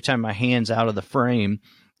where every time my hand's out of the frame,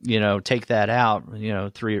 take that out,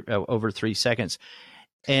 over 3 seconds.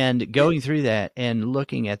 And going through that and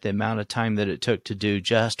looking at the amount of time that it took to do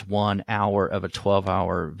just 1 hour of a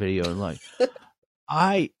 12-hour video, and like,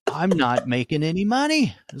 I'm not making any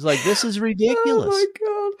money. It's like, this is ridiculous. Oh my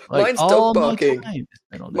God. Like, mine's dog barking.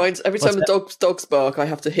 Mine's every time the dogs bark, I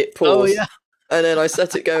have to hit pause. Oh, yeah. And then I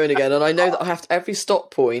set it going again. And I know that I have to, every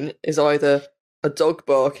stop point is either a dog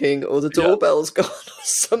barking or the doorbell's gone or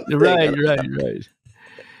something. Right.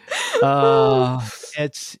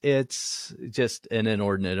 It's just an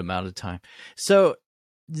inordinate amount of time. So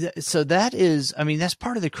that is, I mean, that's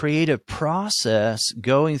part of the creative process,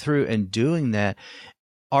 going through and doing that.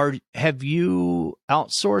 Have you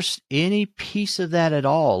outsourced any piece of that at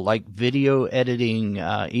all, like video editing,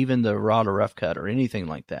 even the raw to rough cut or anything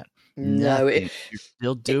like that? No, you're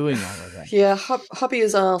still doing all of that. Yeah, hubby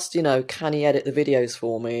has asked, can he edit the videos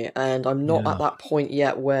for me? And I'm not at that point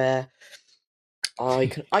yet where I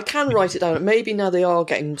can write it down. Maybe now they are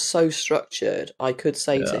getting so structured, I could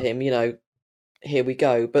say to him, here we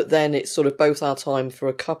go. But then it's sort of both our time for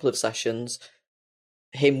a couple of sessions,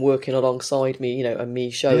 him working alongside me, and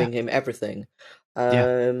me showing him everything.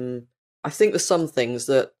 I think there's some things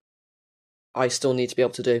that I still need to be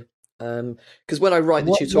able to do. Because when I write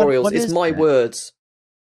the tutorials, it's my words.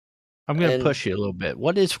 I'm going to push you a little bit.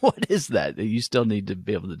 What is that you still need to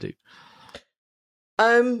be able to do?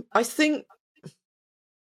 I think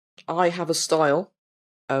I have a style.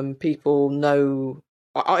 People know.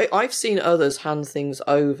 I've seen others hand things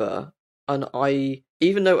over, and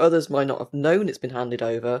even though others might not have known it's been handed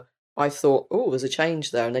over, I thought, oh, there's a change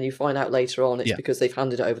there, and then you find out later on it's because they've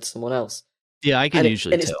handed it over to someone else. Yeah, I can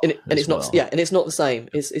usually tell. And it's not. Yeah, and it's not the same.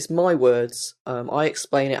 It's my words. I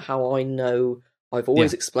explain it how I know. I've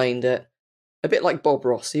always explained it. A bit like Bob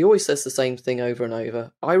Ross. He always says the same thing over and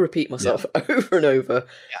over. I repeat myself over and over.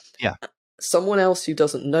 Yeah. Someone else who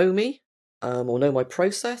doesn't know me, or know my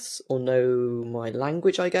process, or know my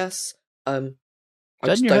language, I guess. Doesn't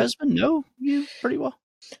your husband know you pretty well?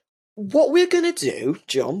 What we're going to do,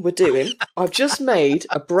 John, I've just made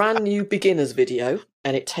a brand new beginner's video,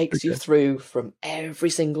 and it takes you through from every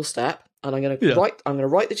single step. And I'm going to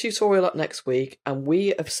write the tutorial up next week, and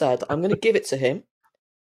we have said I'm going to give it to him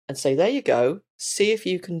and say, there you go, see if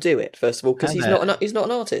you can do it, first of all, because he's not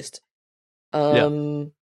an artist.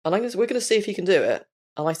 And we're going to see if he can do it.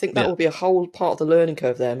 And I think that will be a whole part of the learning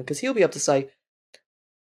curve then, because he'll be able to say,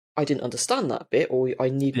 I didn't understand that bit, or I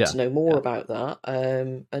needed to know more about that.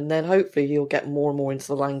 And then hopefully he'll get more and more into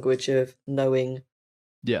the language of knowing.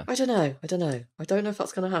 Yeah. I don't know. I don't know if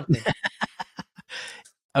that's going to happen.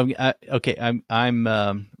 Okay.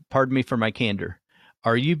 I'm pardon me for my candor.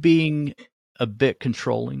 Are you being a bit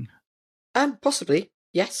controlling? Possibly.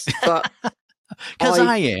 Yes. But because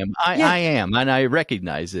I am, and I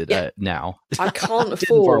recognize it now. I can't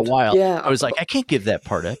afford for a while. Yeah, I was like, I can't give that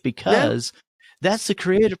part up because that's the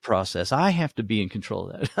creative process. I have to be in control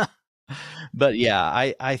of that. But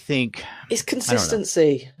I think it's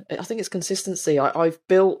consistency. I think it's consistency. I've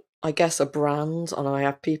built I guess, a brand, and I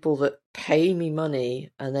have people that pay me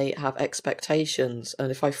money and they have expectations.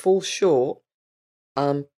 And if I fall short,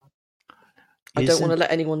 I don't want to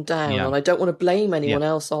let anyone down, and I don't want to blame anyone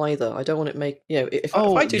else either. I don't want to make, if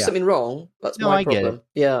I do something wrong, that's my problem.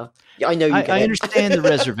 Yeah, I know you get it. I understand the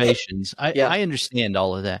reservations. I understand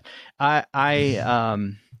all of that. I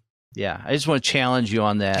just want to challenge you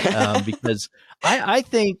on that because I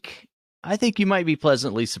think you might be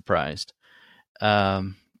pleasantly surprised.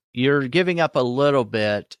 You're giving up a little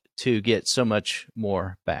bit to get so much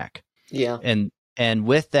more back. Yeah, and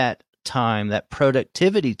with that time, that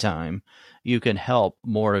productivity time, you can help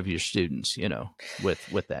more of your students,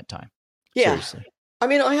 with that time. Yeah. Seriously. I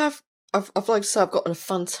mean, I've like to say, I've got a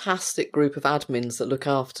fantastic group of admins that look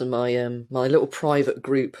after my my little private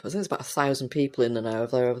group. I think there's about 1,000 people in there now.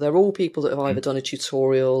 They're all people that have either done a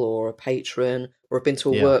tutorial or a patron or have been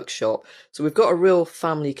to a workshop. So we've got a real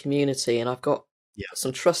family community, and I've got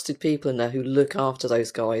some trusted people in there who look after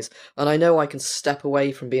those guys. And I know I can step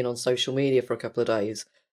away from being on social media for a couple of days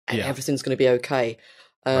and everything's going to be okay.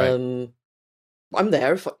 Right. I'm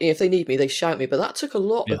there. If they need me, they shout me. But that took a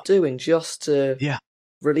lot of doing just to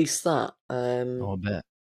release that. I'll bet.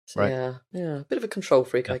 So right. Yeah, a bit of a control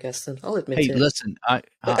freak, I guess. Then I'll admit it. Hey, listen,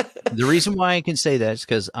 the reason why I can say that is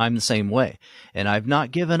because I'm the same way, and I've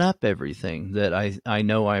not given up everything that I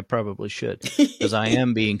know I probably should, because I am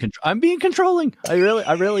I'm being controlling. I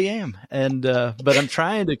really am, and but I'm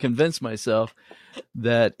trying to convince myself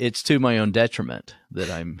that it's to my own detriment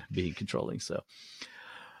that I'm being controlling. So.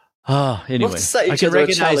 Anyway, I can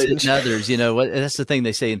recognize it in others. That's the thing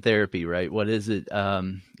they say in therapy, right? What is it?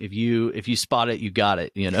 If you spot it, you got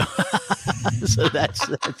it. So that's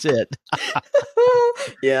it.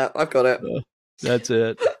 Yeah, I've got it. That's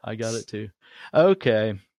it. I got it too.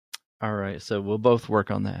 Okay. All right. So we'll both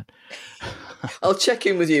work on that. I'll check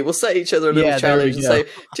in with you. We'll set each other a little challenge and say,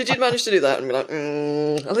 "Did you manage to do that?" And be like,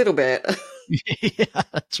 "A little bit." Yeah,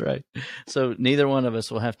 that's right. So neither one of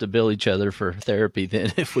us will have to bill each other for therapy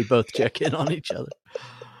then if we both check in on each other.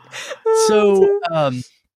 So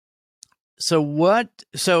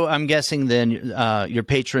I'm guessing then your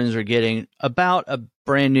patrons are getting about a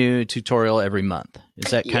brand new tutorial every month.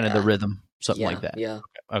 Is that kind of the rhythm? Something like that? Yeah.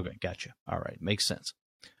 Okay, gotcha. All right. Makes sense.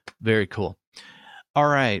 Very cool. All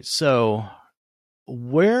right. So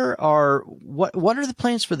what are the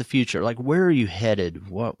plans for the future? Like, where are you headed?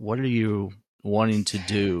 What are you wanting to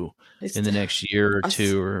do in the next year or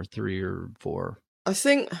two or 3 or 4? I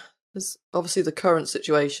think obviously the current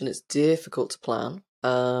situation is difficult to plan.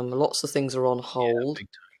 Lots of things are on hold.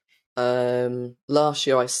 Last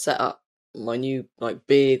year I set up my new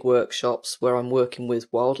big workshops where I'm working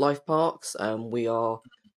with wildlife parks, and we are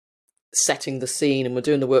setting the scene, and we're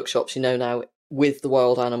doing the workshops now with the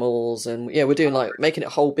wild animals, and we're doing making it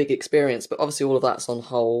a whole big experience. But obviously all of that's on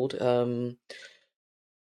hold.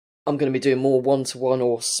 I'm going to be doing more one-to-one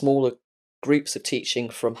or smaller groups of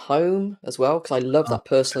teaching from home as well, because I love that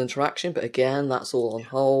personal interaction. But again, that's all on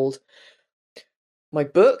hold. My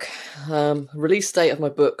book, release date of my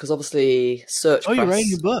book, because obviously Search Press. You're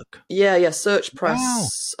writing a book? Yeah, Search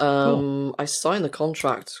Press. Wow. Cool. I signed the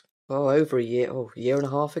contract over a year and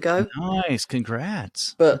a half ago. Nice,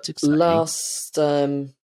 congrats. But last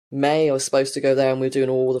May I was supposed to go there, and we were doing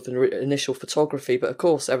all of the initial photography, but of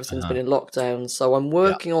course everything's been in lockdown, so I'm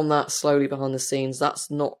working on that slowly behind the scenes.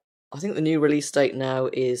 That's not, I think the new release date now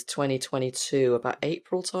is 2022, about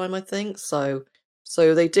April time, I think. So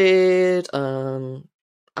they did Alan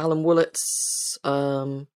Woolett's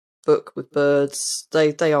book with birds.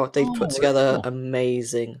 They put together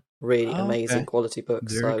amazing, really amazing quality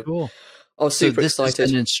books. Very cool. I was super excited. Is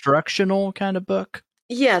this an instructional kind of book?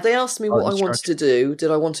 Yeah, they asked me what I wanted to do.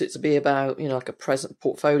 Did I want it to be about, like a present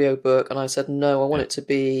portfolio book? And I said, no, I want it to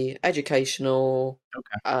be educational.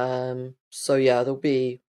 Okay. So there'll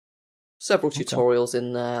be several tutorials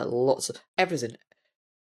in there, lots of everything,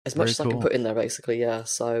 as much as I can put in there, basically. Yeah.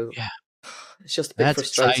 So it's just a bit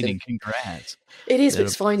frustrating. Exciting. Congrats. It is, but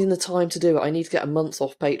it's finding the time to do it. I need to get a month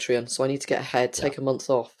off Patreon, so I need to get ahead, take a month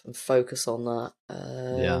off, and focus on that.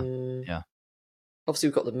 Yeah. Obviously,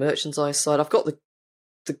 we've got the merchandise side. I've got the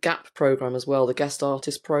GAP program as well, the guest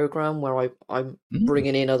artist program, where I'm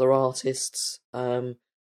bringing in other artists that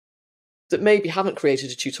maybe haven't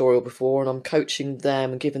created a tutorial before, and I'm coaching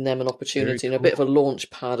them and giving them an opportunity and a bit of a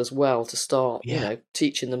launch pad as well to start,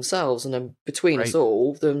 teaching themselves. And then between us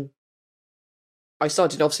all, then I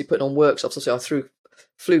started obviously putting on workshops. Obviously, I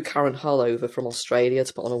flew Karen Hull over from Australia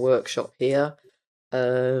to put on a workshop here.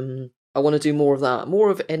 I want to do more of that, more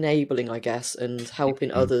of enabling, I guess, and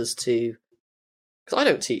helping others to. Because I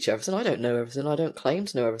don't teach everything, I don't know everything, I don't claim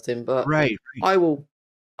to know everything, but I will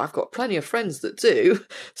I've got plenty of friends that do.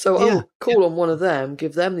 So I'll call on one of them,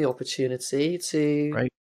 give them the opportunity to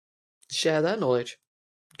share their knowledge,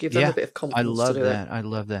 give them a bit of confidence. I love to do that. it. I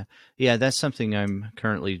love that. Yeah, that's something I'm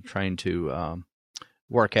currently trying to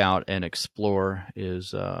work out and explore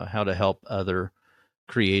is how to help other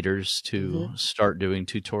creators to start doing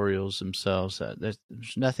tutorials themselves. There's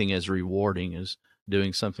nothing as rewarding as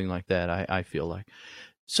doing something like that, I feel like.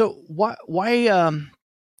 So why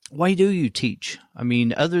do you teach? I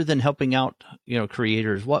mean, other than helping out,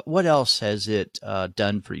 creators, what else has it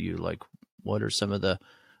done for you? Like, what are some of the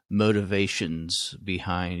motivations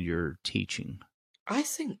behind your teaching? I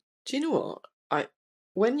think, do you know what?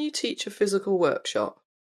 When you teach a physical workshop,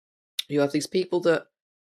 you have these people that,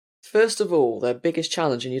 first of all, their biggest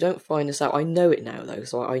challenge, and you don't find this out, I know it now though,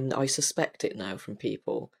 so I suspect it now from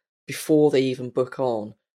people before they even book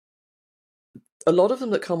on. A lot of them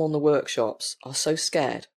that come on the workshops are so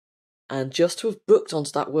scared, and just to have booked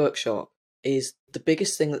onto that workshop is the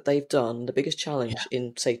biggest thing that they've done, the biggest challenge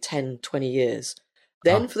in, say, 10, 20 years.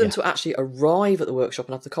 Then for them to actually arrive at the workshop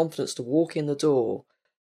and have the confidence to walk in the door,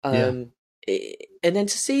 and then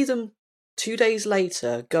to see them 2 days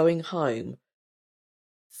later going home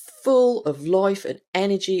full of life and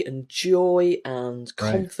energy and joy and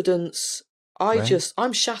confidence.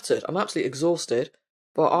 I'm shattered. I'm absolutely exhausted.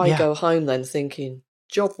 But I go home then thinking,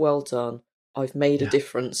 job well done. I've made a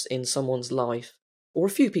difference in someone's life or a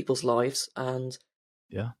few people's lives. And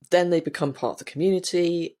then they become part of the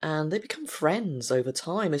community and they become friends over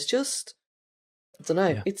time. It's just, I don't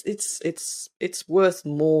know. It's worth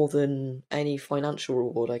more than any financial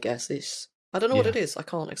reward, I guess. I don't know what it is. I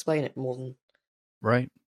can't explain it more than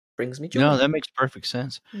brings me joy. No, that makes perfect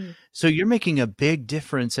sense. So you're making a big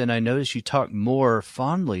difference, and I notice you talk more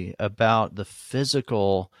fondly about the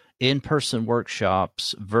physical in-person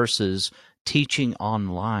workshops versus teaching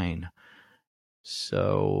online.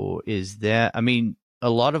 So is that, I mean,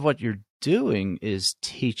 a lot of what you're doing is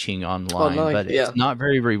teaching online but it's not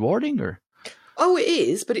very rewarding, or? Oh, it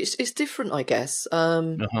is, but it's different, I guess.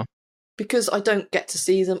 Because I don't get to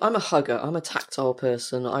see them. I'm a hugger. I'm a tactile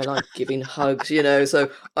person. I like giving hugs,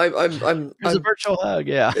 so I'm There's a virtual hug,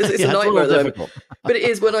 It's a nightmare though. But it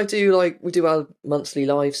is when I do, we do our monthly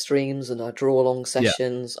live streams and our draw along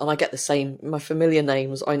sessions, and I get the same, my familiar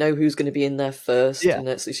names. I know who's going to be in there first, and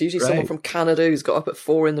it's usually someone from Canada who's got up at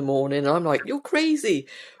 4 a.m, and I'm like, you're crazy.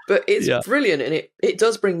 But it's brilliant, and it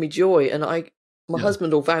does bring me joy, and my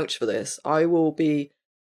husband will vouch for this. I will be,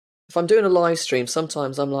 if I'm doing a live stream,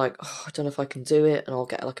 sometimes I'm like, I don't know if I can do it, and I'll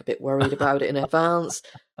get a bit worried about it in advance.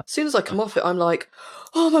 As soon as I come off it, I'm like,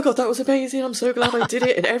 oh my God, that was amazing. I'm so glad I did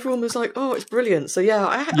it. And everyone was like, oh, it's brilliant. So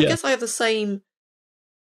I guess I have the same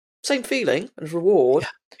feeling and reward,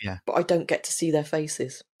 but I don't get to see their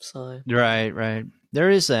faces. So Right. There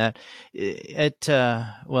is that.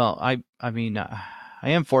 I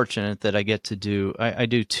am fortunate that I get to do, I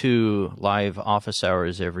do 2 live office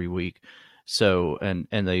hours every week. So, and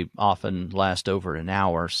they often last over an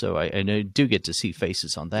hour. So I do get to see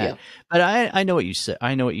faces on that, but I know what you say.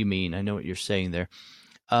 I know what you mean. I know what you're saying there.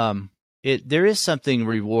 There is something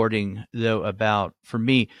rewarding though about, for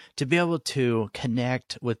me, to be able to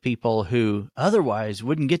connect with people who otherwise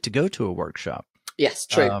wouldn't get to go to a workshop. Yes,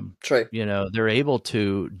 true. They're able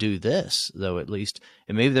to do this though, at least,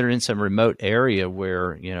 and maybe they're in some remote area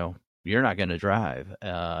where, you're not going to drive.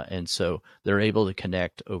 And so they're able to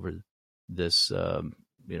connect over this,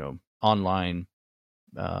 online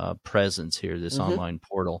presence here, this online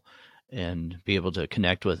portal, and be able to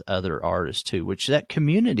connect with other artists too, which that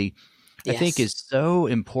community, I think, is so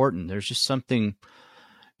important. There's just something,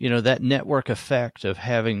 that network effect of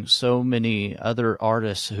having so many other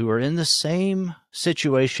artists who are in the same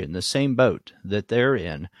situation, the same boat that they're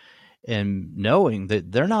in, and knowing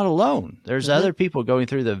that they're not alone. There's other people going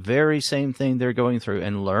through the very same thing they're going through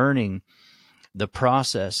and learning the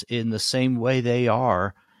process in the same way they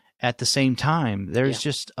are at the same time. There's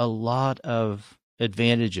just a lot of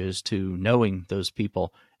advantages to knowing those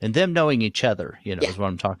people and them knowing each other, is what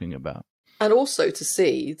I'm talking about. And also to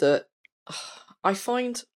see that, I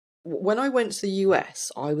find when I went to the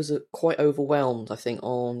US, I was quite overwhelmed, I think,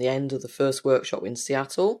 on the end of the first workshop in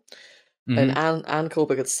Seattle. And Anne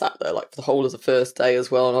Kohlberg had sat there for the whole of the first day as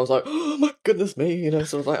well, and I was like, oh my goodness me,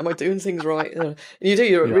 sort of am I doing things right? And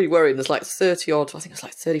you're really worried. And there's 30 odd, I think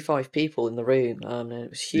it's 35 people in the room, and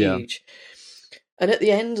it was huge. And at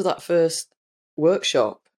the end of that first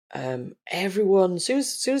workshop, everyone, as soon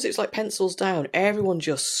as it's pencils down, everyone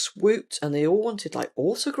just swooped, and they all wanted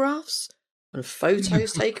autographs and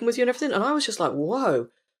photos taken with you and everything. And I was just like, whoa.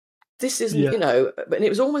 This isn't, and it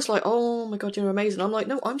was almost like, oh my God, you're amazing. I'm like,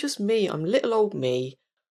 no, I'm just me. I'm little old me.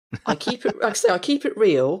 I keep it, like I say, I keep it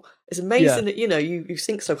real. It's Yeah. amazing that, you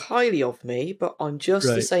think so highly of me, but I'm just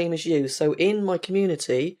the Right. same as you. So in my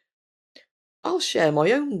community, I'll share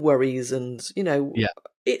my own worries and, Yeah.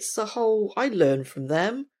 it's the whole, I learn from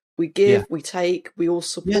them. We Yeah. give, we take, we all Yeah. It's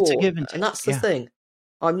a support. give and And take. that's the Yeah. thing.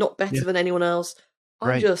 I'm not Yeah. better than anyone else. I'm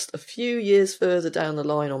Right. just a few years further down the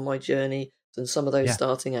line on my journey than some of those Yeah.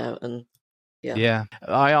 starting out. And yeah, Yeah.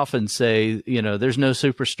 I often say, there's no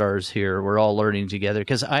superstars here. We're all learning together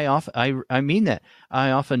because I mean that.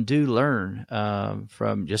 I often do learn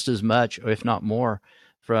from just as much, if not more,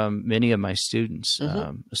 from many of my students,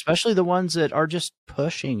 hmm especially the ones that are just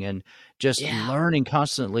pushing and just yeah, learning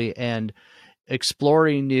constantly and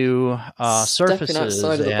exploring new stepping surfaces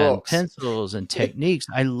outside of the and box. pencils and techniques.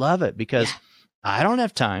 I love it because Yeah, I don't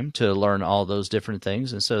have time to learn all those different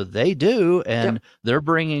things. And so they do, and yep. they're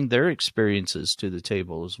bringing their experiences to the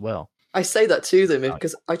table as well. I say that to them Uh,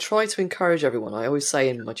 because I try to encourage everyone. I always say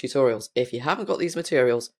in my tutorials, if you haven't got these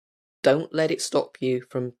materials, don't let it stop you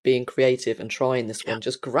from being creative and trying this yeah. one.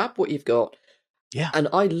 Just grab what you've got. Yeah. And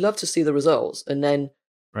I love to see the results. And then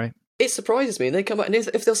Right. it surprises me. And they come back, and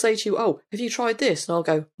if they'll say to you, "Oh, have you tried this?" And I'll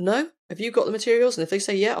go, "No. Have you got the materials?" And if they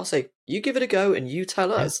say, "Yeah," I'll say, "You give it a go and you tell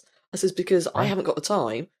Yeah. us." I says, because I Right. haven't got the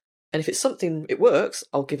time. And if it's something it works,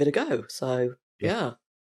 I'll give it a go. So, Yeah. yeah.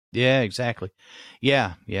 Yeah, exactly.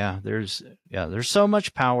 Yeah. Yeah. There's so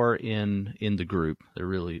much power in the group. There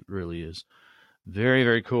really, really is. Very,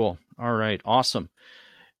 very cool. All right. Awesome.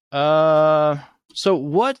 Uh, so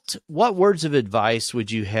what words of advice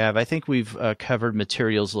would you have? I think we've covered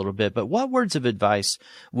materials a little bit, but what words of advice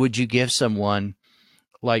would you give someone?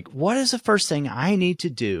 Like, what is the first thing I need to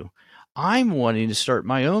do? I'm wanting to start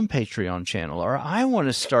my own Patreon channel, or I want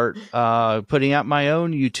to start putting out my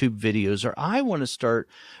own YouTube videos, or I want to start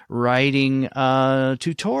writing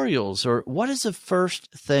tutorials, or what is the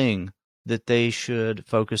first thing that they should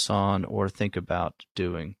focus on or think about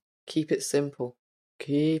doing? Keep it simple.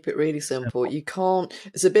 Keep it really simple. Simple. You can't,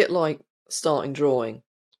 it's a bit like starting drawing.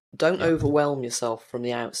 Don't Yep. overwhelm yourself from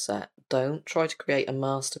the outset. Don't try to create a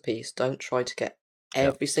masterpiece. Don't try to get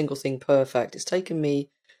Yep. every single thing perfect. It's taken me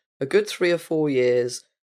a good 3 or 4 years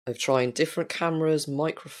of trying different cameras,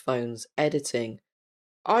 microphones, editing.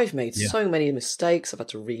 I've made Yeah. so many mistakes. I've had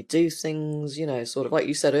to redo things, sort of like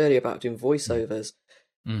you said earlier about doing voiceovers.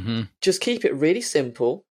 Mm-hmm. Just keep it really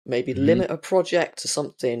simple. Maybe Mm-hmm. limit a project to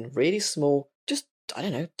something really small. Just, I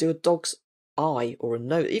don't know, do a dog's eye or a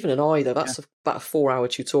nose. Even an eye, though, Yeah. that's about a 4-hour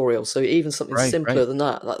tutorial. So even something Right. simpler Right. than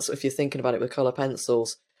that. That's if you're thinking about it with colour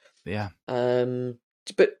pencils. Yeah.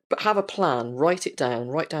 But have a plan. Write it down.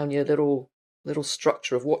 Write down your little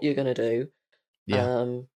structure of what you're going to do. Yeah.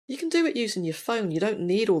 You can do it using your phone. You don't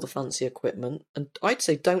need all the fancy equipment. And I'd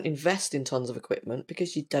say don't invest in tons of equipment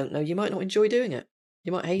because you don't know. You might not enjoy doing it.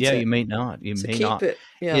 You might hate Yeah. You it. may not. You So may keep not. it,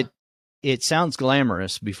 yeah. It sounds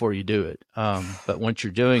glamorous before you do it, but once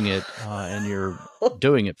you're doing it and you're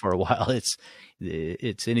doing it for a while,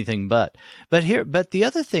 it's anything but. But the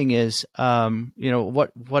other thing is,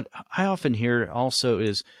 what I often hear also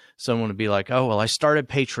is someone would be like, "Oh, well, I started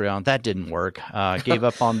Patreon, that didn't work. Gave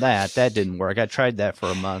up on that, that didn't work. I tried that for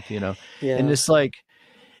a month, and Yeah. it's like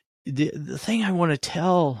the thing I want to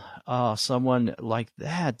tell someone like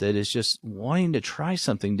that is just wanting to try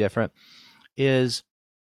something different is."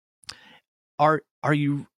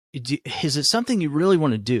 Is it something you really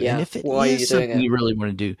want to do? Yeah. And if it Why are you is doing something it? you really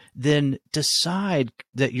want to do, then decide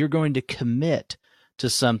that you're going to commit to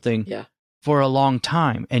something Yeah. for a long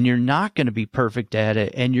time, and you're not going to be perfect at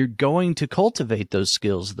it, and you're going to cultivate those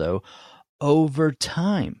skills though over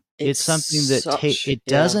time. It's something that it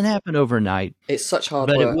doesn't happen overnight, It's such hard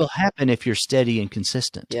but it work. will happen if you're steady and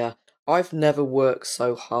consistent. Yeah. I've never worked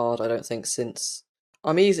so hard, I don't think, since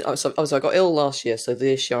I'm easy. So I got ill last year, so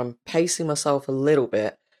this year I'm pacing myself a little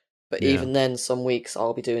bit. But Yeah. even then, some weeks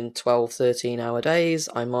I'll be doing 12, 13-hour days.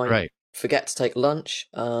 I might Right. forget to take lunch.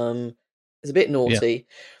 It's a bit Yeah. naughty.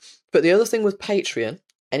 But the other thing with Patreon,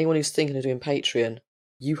 anyone who's thinking of doing Patreon,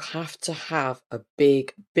 you have to have a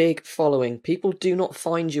big, big following. People do not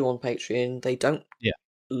find you on Patreon. They don't Yeah.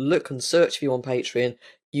 look and search for you on Patreon.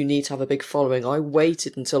 You need to have a big following. I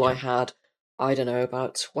waited until I Yeah. had, I don't know,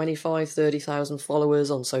 about 25, 30,000 followers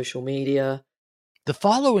on social media. The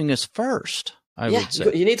following is first, I Yeah, would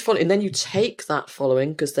say. you need to follow, and then you take that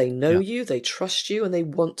following because they know Yeah. you, they trust you, and they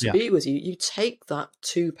want to Yeah. be with you. You take that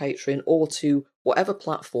to Patreon or to whatever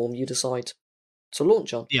platform you decide to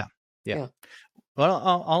launch on. Yeah. Yeah. Yeah. Well,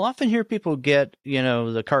 I'll often hear people get,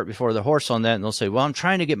 the cart before the horse on that, and they'll say, well, I'm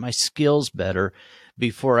trying to get my skills better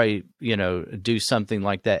before I, do something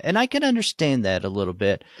like that. And I can understand that a little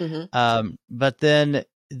bit. Mm-hmm. But then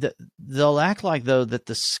they'll act like, though, that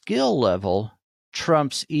the skill level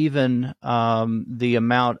trumps even the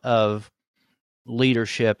amount of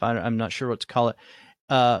leadership. I'm not sure what to call it.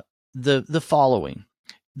 The following.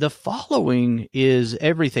 The following is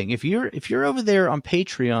everything. If you're over there on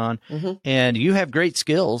Patreon and you have great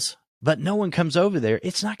skills, but no one comes over there,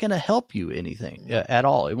 it's not going to help you anything at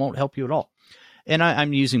all. It won't help you at all. And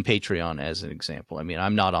I'm using Patreon as an example. I mean,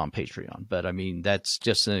 I'm not on Patreon, but I mean, that's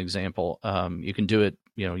just an example. You can do it,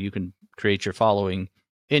 you can create your following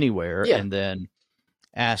anywhere and then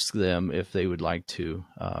ask them if they would like to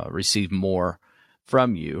receive more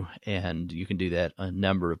from you. And you can do that a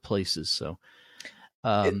number of places. So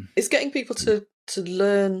it's getting people to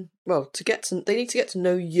learn, they need to get to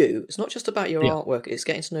know you. It's not just about your artwork. It's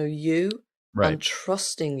getting to know you and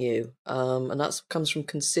trusting you. And that comes from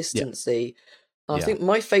consistency. I think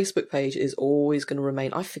my Facebook page is always going to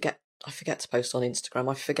remain. I forget to post on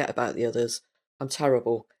Instagram. I forget about the others. I'm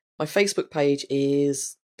terrible. My Facebook page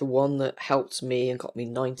is the one that helped me and got me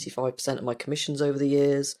 95% of my commissions over the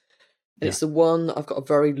years. And it's the one I've got a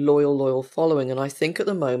very loyal following. And I think at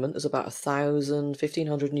the moment there's about 1,000,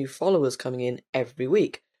 1,500 new followers coming in every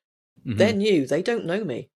week. They're new. They don't know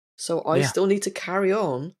me. So I still need to carry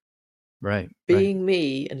on being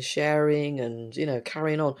me and sharing and,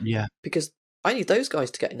 carrying on. Yeah. Because I need those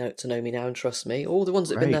guys to get to know me now and trust me. All the ones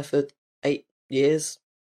that have been there for 8 years,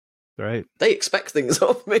 they expect things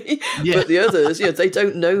of me. But the others, they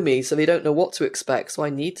don't know me, so they don't know what to expect. So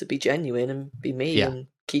I need to be genuine and be me and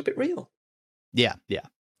keep it real.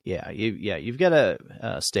 You've got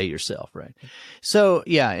to stay yourself, right? So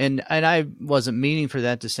and I wasn't meaning for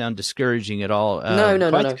that to sound discouraging at all.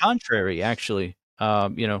 No. Quite the contrary, actually.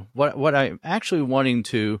 What I'm actually wanting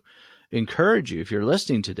to encourage you, if you're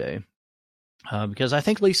listening today. Because I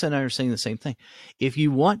think Lisa and I are saying the same thing. If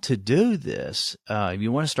you want to do this, if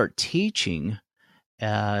you want to start teaching,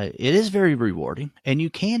 it is very rewarding and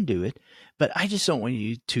you can do it, but I just don't want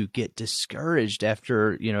you to get discouraged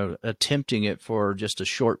after, attempting it for just a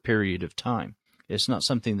short period of time. It's not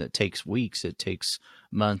something that takes weeks. It takes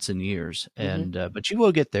months and years. And, but you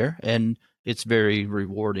will get there and it's very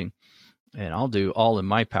rewarding. And I'll do all in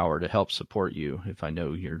my power to help support you if I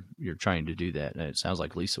know you're trying to do that. And it sounds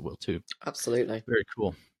like Lisa will too. Absolutely. Very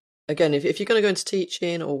cool. Again, if you're going to go into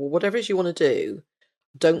teaching or whatever it is you want to do,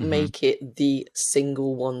 don't make it the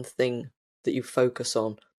single one thing that you focus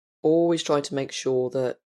on. Always try to make sure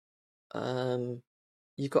that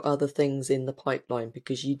you've got other things in the pipeline,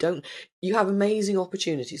 because you have amazing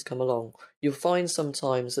opportunities come along. You'll find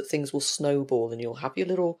sometimes that things will snowball and you'll have your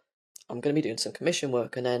little, I'm going to be doing some commission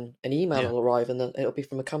work, and then an email will arrive and then it'll be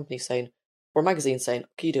from a company saying, or a magazine saying,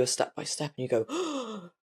 can you do a step by step? And you go, oh.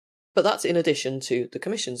 But that's in addition to the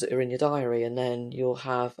commissions that are in your diary. And then you'll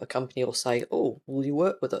have a company will say, oh, will you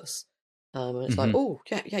work with us? And it's like, oh,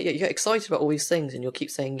 yeah, you get excited about all these things and you'll keep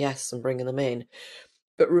saying yes and bringing them in.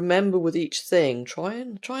 But remember, with each thing, try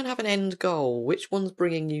and have an end goal. Which one's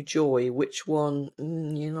bringing you joy? Which one,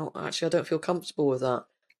 actually, I don't feel comfortable with that.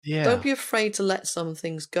 Yeah. Don't be afraid to let some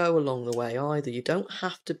things go along the way either. You don't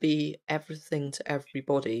have to be everything to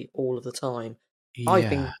everybody all of the time. Yeah. I've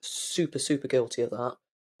been super, super guilty of that.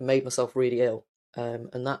 Made myself really ill.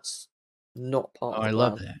 And that's not part of the plan. I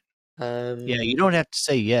love that. You don't have to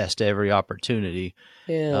say yes to every opportunity.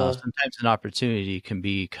 Yeah. Sometimes an opportunity can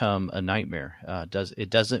become a nightmare. It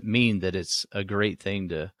doesn't mean that it's a great thing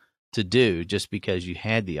to do just because you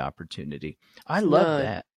had the opportunity. I love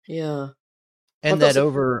that. Yeah. And that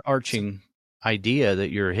overarching idea that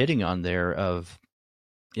you're hitting on there of,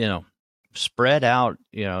 spread out,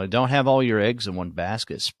 don't have all your eggs in one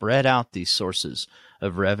basket. Spread out these sources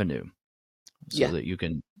of revenue so that you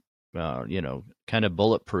can, kind of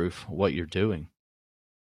bulletproof what you're doing.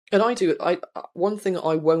 And one thing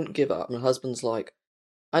I won't give up, my husband's like,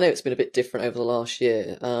 I know it's been a bit different over the last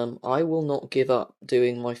year. I will not give up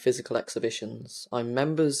doing my physical exhibitions. I'm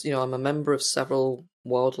a member of several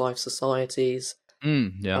wildlife societies.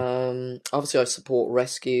 Obviously I support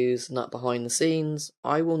rescues and that behind the scenes.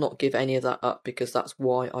 I will not give any of that up because that's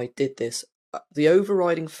why I did this. The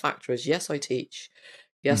overriding factor is, yes, I teach.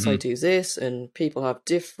 Yes, I do this, and people have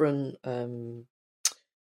different, I don't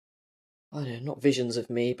know, not visions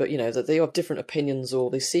of me, but, that they have different opinions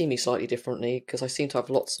or they see me slightly differently because I seem to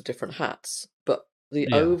have lots of different hats. But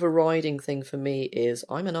the overriding thing for me is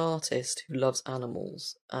I'm an artist who loves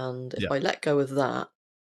animals. And if I let go of that,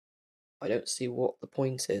 I don't see what the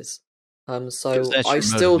point is. So I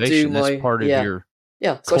still do my part of your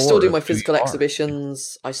so I still do my physical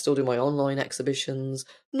exhibitions. I still do my online exhibitions.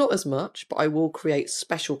 Not as much, but I will create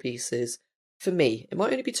special pieces for me. It might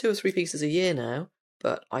only be 2 or 3 pieces a year now,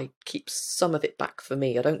 but I keep some of it back for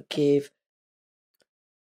me. I don't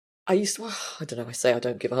I used to, well, I don't know, I say I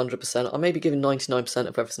don't give 100%. I'm maybe giving 99%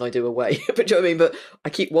 of everything I do away. But do you know what I mean? But I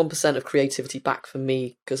keep 1% of creativity back for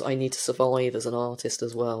me because I need to survive as an artist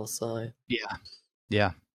as well. So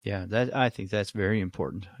yeah. That, I think that's very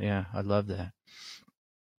important. Yeah, I love that.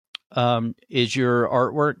 Is your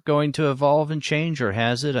artwork going to evolve and change, or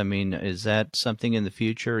has it? I mean, is that something in the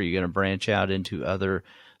future? Are you going to branch out into other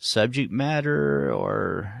subject matter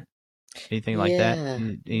or anything like that?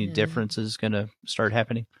 Any differences going to start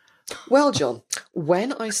happening? Well, John,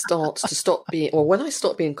 when I stop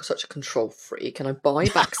being such a control freak and I buy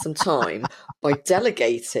back some time by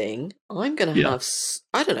delegating, I'm going to have,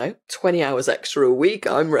 I don't know, 20 hours extra a week,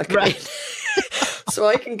 I'm reckoning. Right. So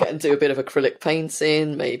I can get and do a bit of acrylic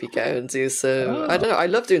painting, maybe go and do some, I don't know, I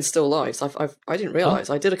love doing still lifes. I didn't realise.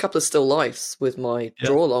 I did a couple of still lifes with my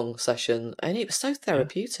draw along session and it was so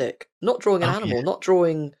therapeutic. Not drawing an animal, not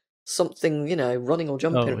drawing something, you know, running or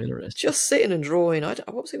jumping, just sitting and drawing.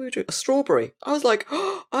 What was it we were doing? A strawberry. I was like,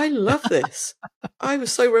 oh, I love this. I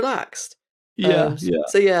was so relaxed. So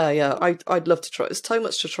I'd love to try. There's so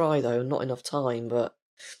much to try though, not enough time, but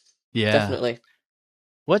definitely.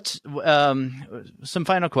 What's some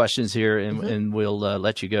final questions here, and we'll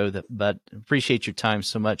let you go. But appreciate your time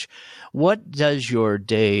so much. What does your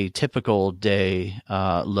typical day,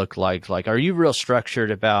 look like? Like, are you real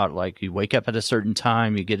structured about, like, you wake up at a certain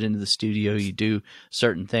time, you get into the studio, you do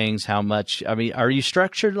certain things? How much? I mean, are you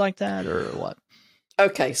structured like that, or what?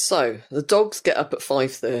 Okay, so the dogs get up at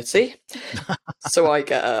 5:30, so I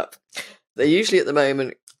get up. They're usually at the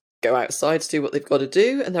moment go outside to do what they've got to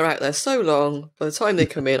do, and they're out there so long. By the time they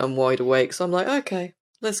come in, I'm wide awake. So I'm like, okay,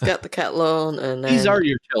 let's get the kettle on. And then... These are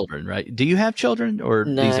your children, right? Do you have children, or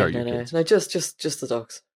these are your kids? No, just the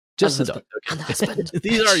dogs. Just the dogs. Okay. And the husband.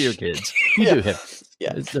 These are your kids. You do have.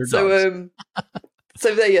 Yeah. They're so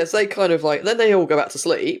so they kind of like, then they all go back to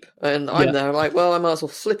sleep, and I'm there like, well, I might as well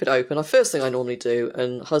flip it open. First thing I normally do,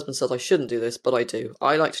 and husband says I shouldn't do this, but I do.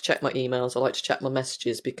 I like to check my emails. I like to check my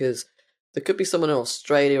messages because there could be someone in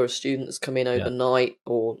Australia or a student that's come in overnight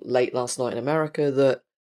or late last night in America that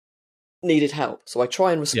needed help. So I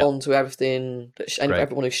try and respond to everything,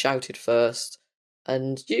 everyone who shouted first.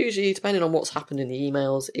 And usually, depending on what's happened in the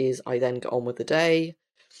emails, is I then get on with the day.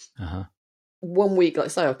 1 week, like I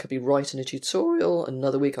say, I could be writing a tutorial.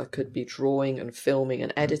 Another week, I could be drawing and filming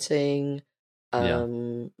and editing.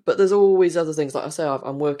 But there's always other things. Like I say,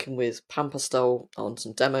 I'm working with Pan Pastel on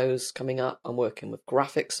some demos coming up. I'm working with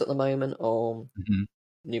graphics at the moment on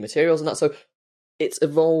new materials and that. So it's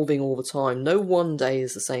evolving all the time. No one day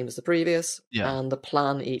is the same as the previous, and the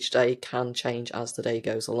plan each day can change as the day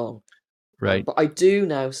goes along. Right. But I do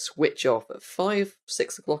now switch off at 5,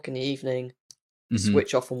 6 o'clock in the evening,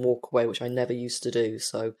 switch off and walk away, which I never used to do.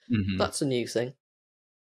 So that's a new thing.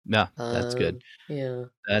 No, that's good. Yeah.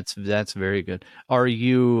 That's very good. Are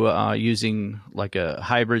you using like a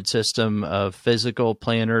hybrid system of physical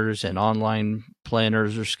planners and online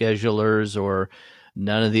planners or schedulers, or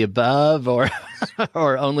none of the above, or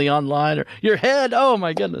or only online, or your head? Oh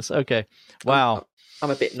my goodness. Okay. Wow. I'm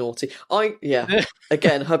a bit naughty.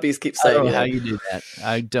 Again, hubbies keep saying, I don't know how you do that.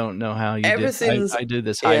 I don't know how you do it. I do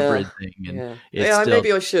this hybrid thing. And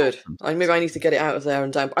maybe I should. Maybe I need to get it out of there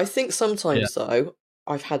and down. But I think sometimes, though,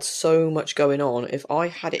 I've had so much going on. If I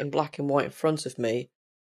had it in black and white in front of me,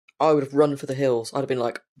 I would have run for the hills. I'd have been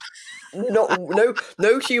like,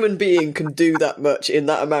 no human being can do that much in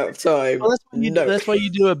that amount of time. Well, that's why you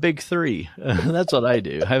do a big 3. That's what I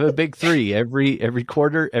do. I have a big 3 every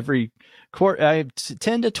quarter. I have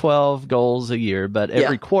 10 to 12 goals a year, but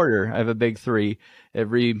every quarter I have a big 3.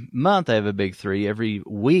 Every month I have a big 3. Every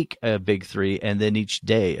week a big 3, and then each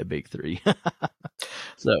day a big 3.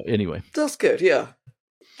 So anyway, that's good. Yeah.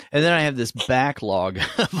 And then I have this backlog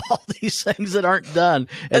of all these things that aren't done,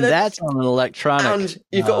 and that's on an electronic. And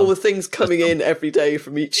you've got all the things coming in every day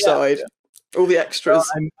from each side, all the extras.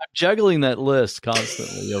 Well, I'm juggling that list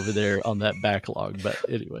constantly over there on that backlog. But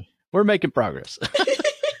anyway, we're making progress.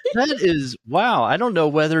 That is, wow. I don't know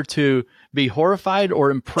whether to be horrified or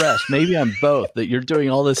impressed. Maybe I'm both, that you're doing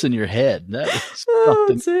all this in your head. That is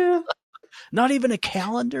something. Dear. Not even a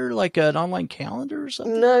calendar, like an online calendar or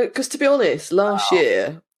something? No, because to be honest, last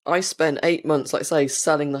year I spent 8 months, like say,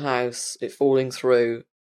 selling the house, it falling through,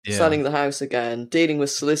 selling the house again, dealing with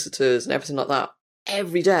solicitors and everything like that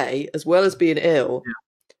every day, as well as being ill,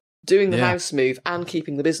 doing the house move and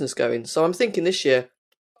keeping the business going. So I'm thinking this year,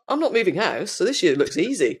 I'm not moving house, so this year looks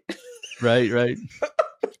easy. Right.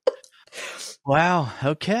 Wow.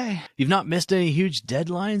 Okay. You've not missed any huge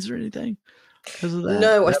deadlines or anything because of that?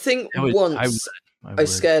 No, I think once. I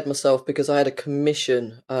scared myself because I had a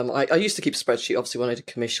commission. I used to keep a spreadsheet, obviously, when I did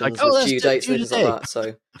commissions with due dates and things like that.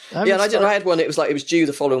 So yeah, and I had one. It was due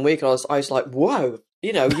the following week, and I was like, whoa.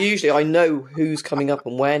 Usually I know who's coming up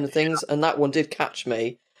and when and things, and that one did catch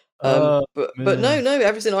me. But no,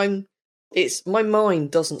 everything my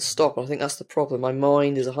mind doesn't stop. I think that's the problem. My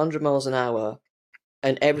mind is 100 miles an hour,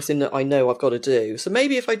 and everything that I know I've got to do. So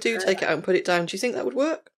maybe if I do take it out and put it down, do you think that would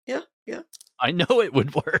work? Yeah. I know it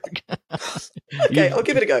would work. Okay, I'll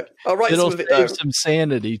give it a go. I'll write some of it down. It'll save some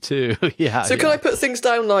sanity too. Yeah. So can I put things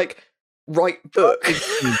down like write book?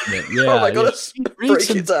 Yeah. Oh my God, break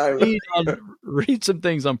it down. Read some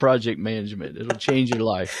things on project management. It'll change your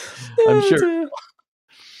life. I'm sure.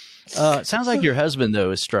 It sounds like your husband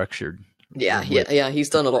though is structured. Yeah. He's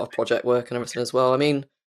done a lot of project work and everything as well. I mean,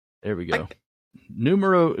 there we go.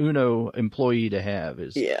 Numero uno employee to have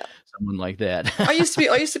is someone like that. I used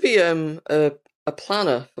to be a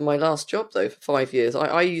planner for my last job though for 5 years.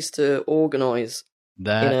 I used to organise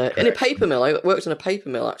that in a paper mill. I worked in a paper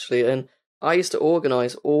mill actually, and I used to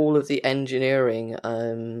organise all of the engineering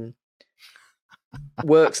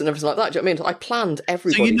works and everything like that. Do you know what I mean? I planned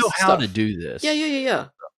everybody's So you know how stuff. to do this. Yeah.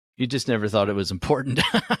 You just never thought it was important,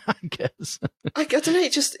 I guess. I don't know.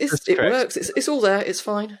 It works. It's all there. It's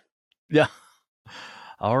fine. Yeah.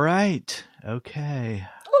 All right. Okay.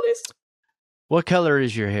 Honest. What color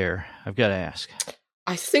is your hair? I've got to ask.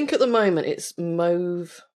 I think at the moment it's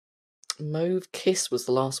mauve. Mauve Kiss was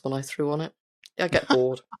the last one I threw on it. I get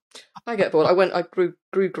bored. I grew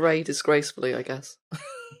grey disgracefully, I guess.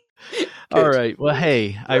 All right. Well,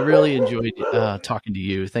 hey, I really enjoyed talking to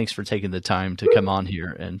you. Thanks for taking the time to come on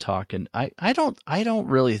here and talk. And I don't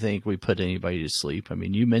really think we put anybody to sleep. I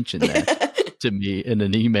mean, you mentioned that to me in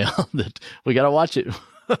an email that we got to watch it.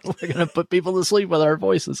 We're going to put people to sleep with our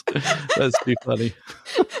voices. That's too funny.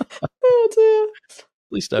 Oh dear. At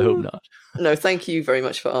least I hope not. No, thank you very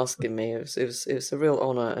much for asking me. It was a real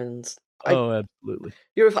honour, and absolutely.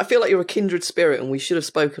 I feel like you're a kindred spirit, and we should have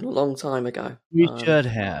spoken a long time ago. We should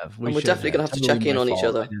have. We're definitely going to have to check in on each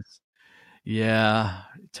other. Yeah,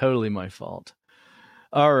 totally my fault.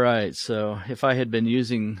 All right, so if I had been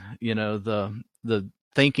using, the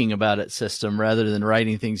thinking about it system rather than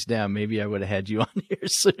writing things down, maybe I would have had you on here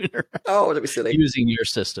sooner. Oh, don't be silly. Using your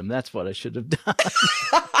system. That's what I should have done.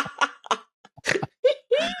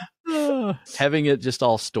 Having it just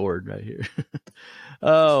all stored right here.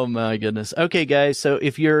 Oh my goodness. Okay, guys. So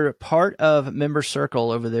if you're part of Member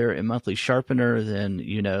Circle over there in Monthly Sharpener, then,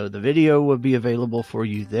 the video will be available for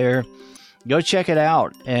you there. Go check it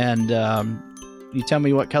out. And you tell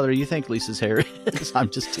me what color you think Lisa's hair is. I'm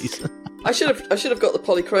just teasing. I should have got the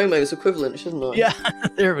polychromos equivalent, shouldn't I? Yeah,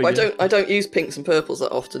 there we go. I don't use pinks and purples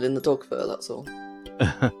that often in the dog fur, that's all.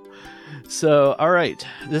 So, all right,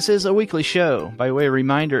 this is a weekly show. By way of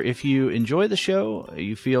reminder, if you enjoy the show,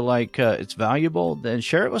 you feel like it's valuable, then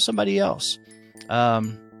share it with somebody else.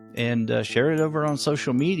 And share it over on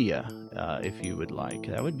social media if you would like.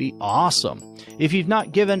 That would be awesome. If you've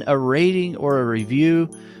not given a rating or a review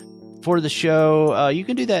for the show, you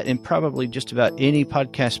can do that in probably just about any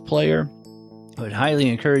podcast player. I would highly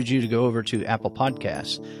encourage you to go over to Apple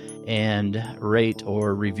Podcasts and rate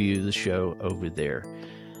or review the show over there.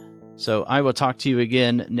 So I will talk to you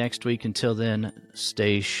again next week. Until then,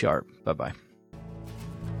 stay sharp. Bye-bye.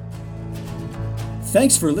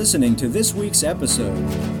 Thanks for listening to this week's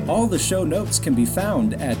episode. All the show notes can be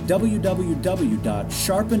found at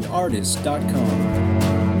www.sharpenedartist.com.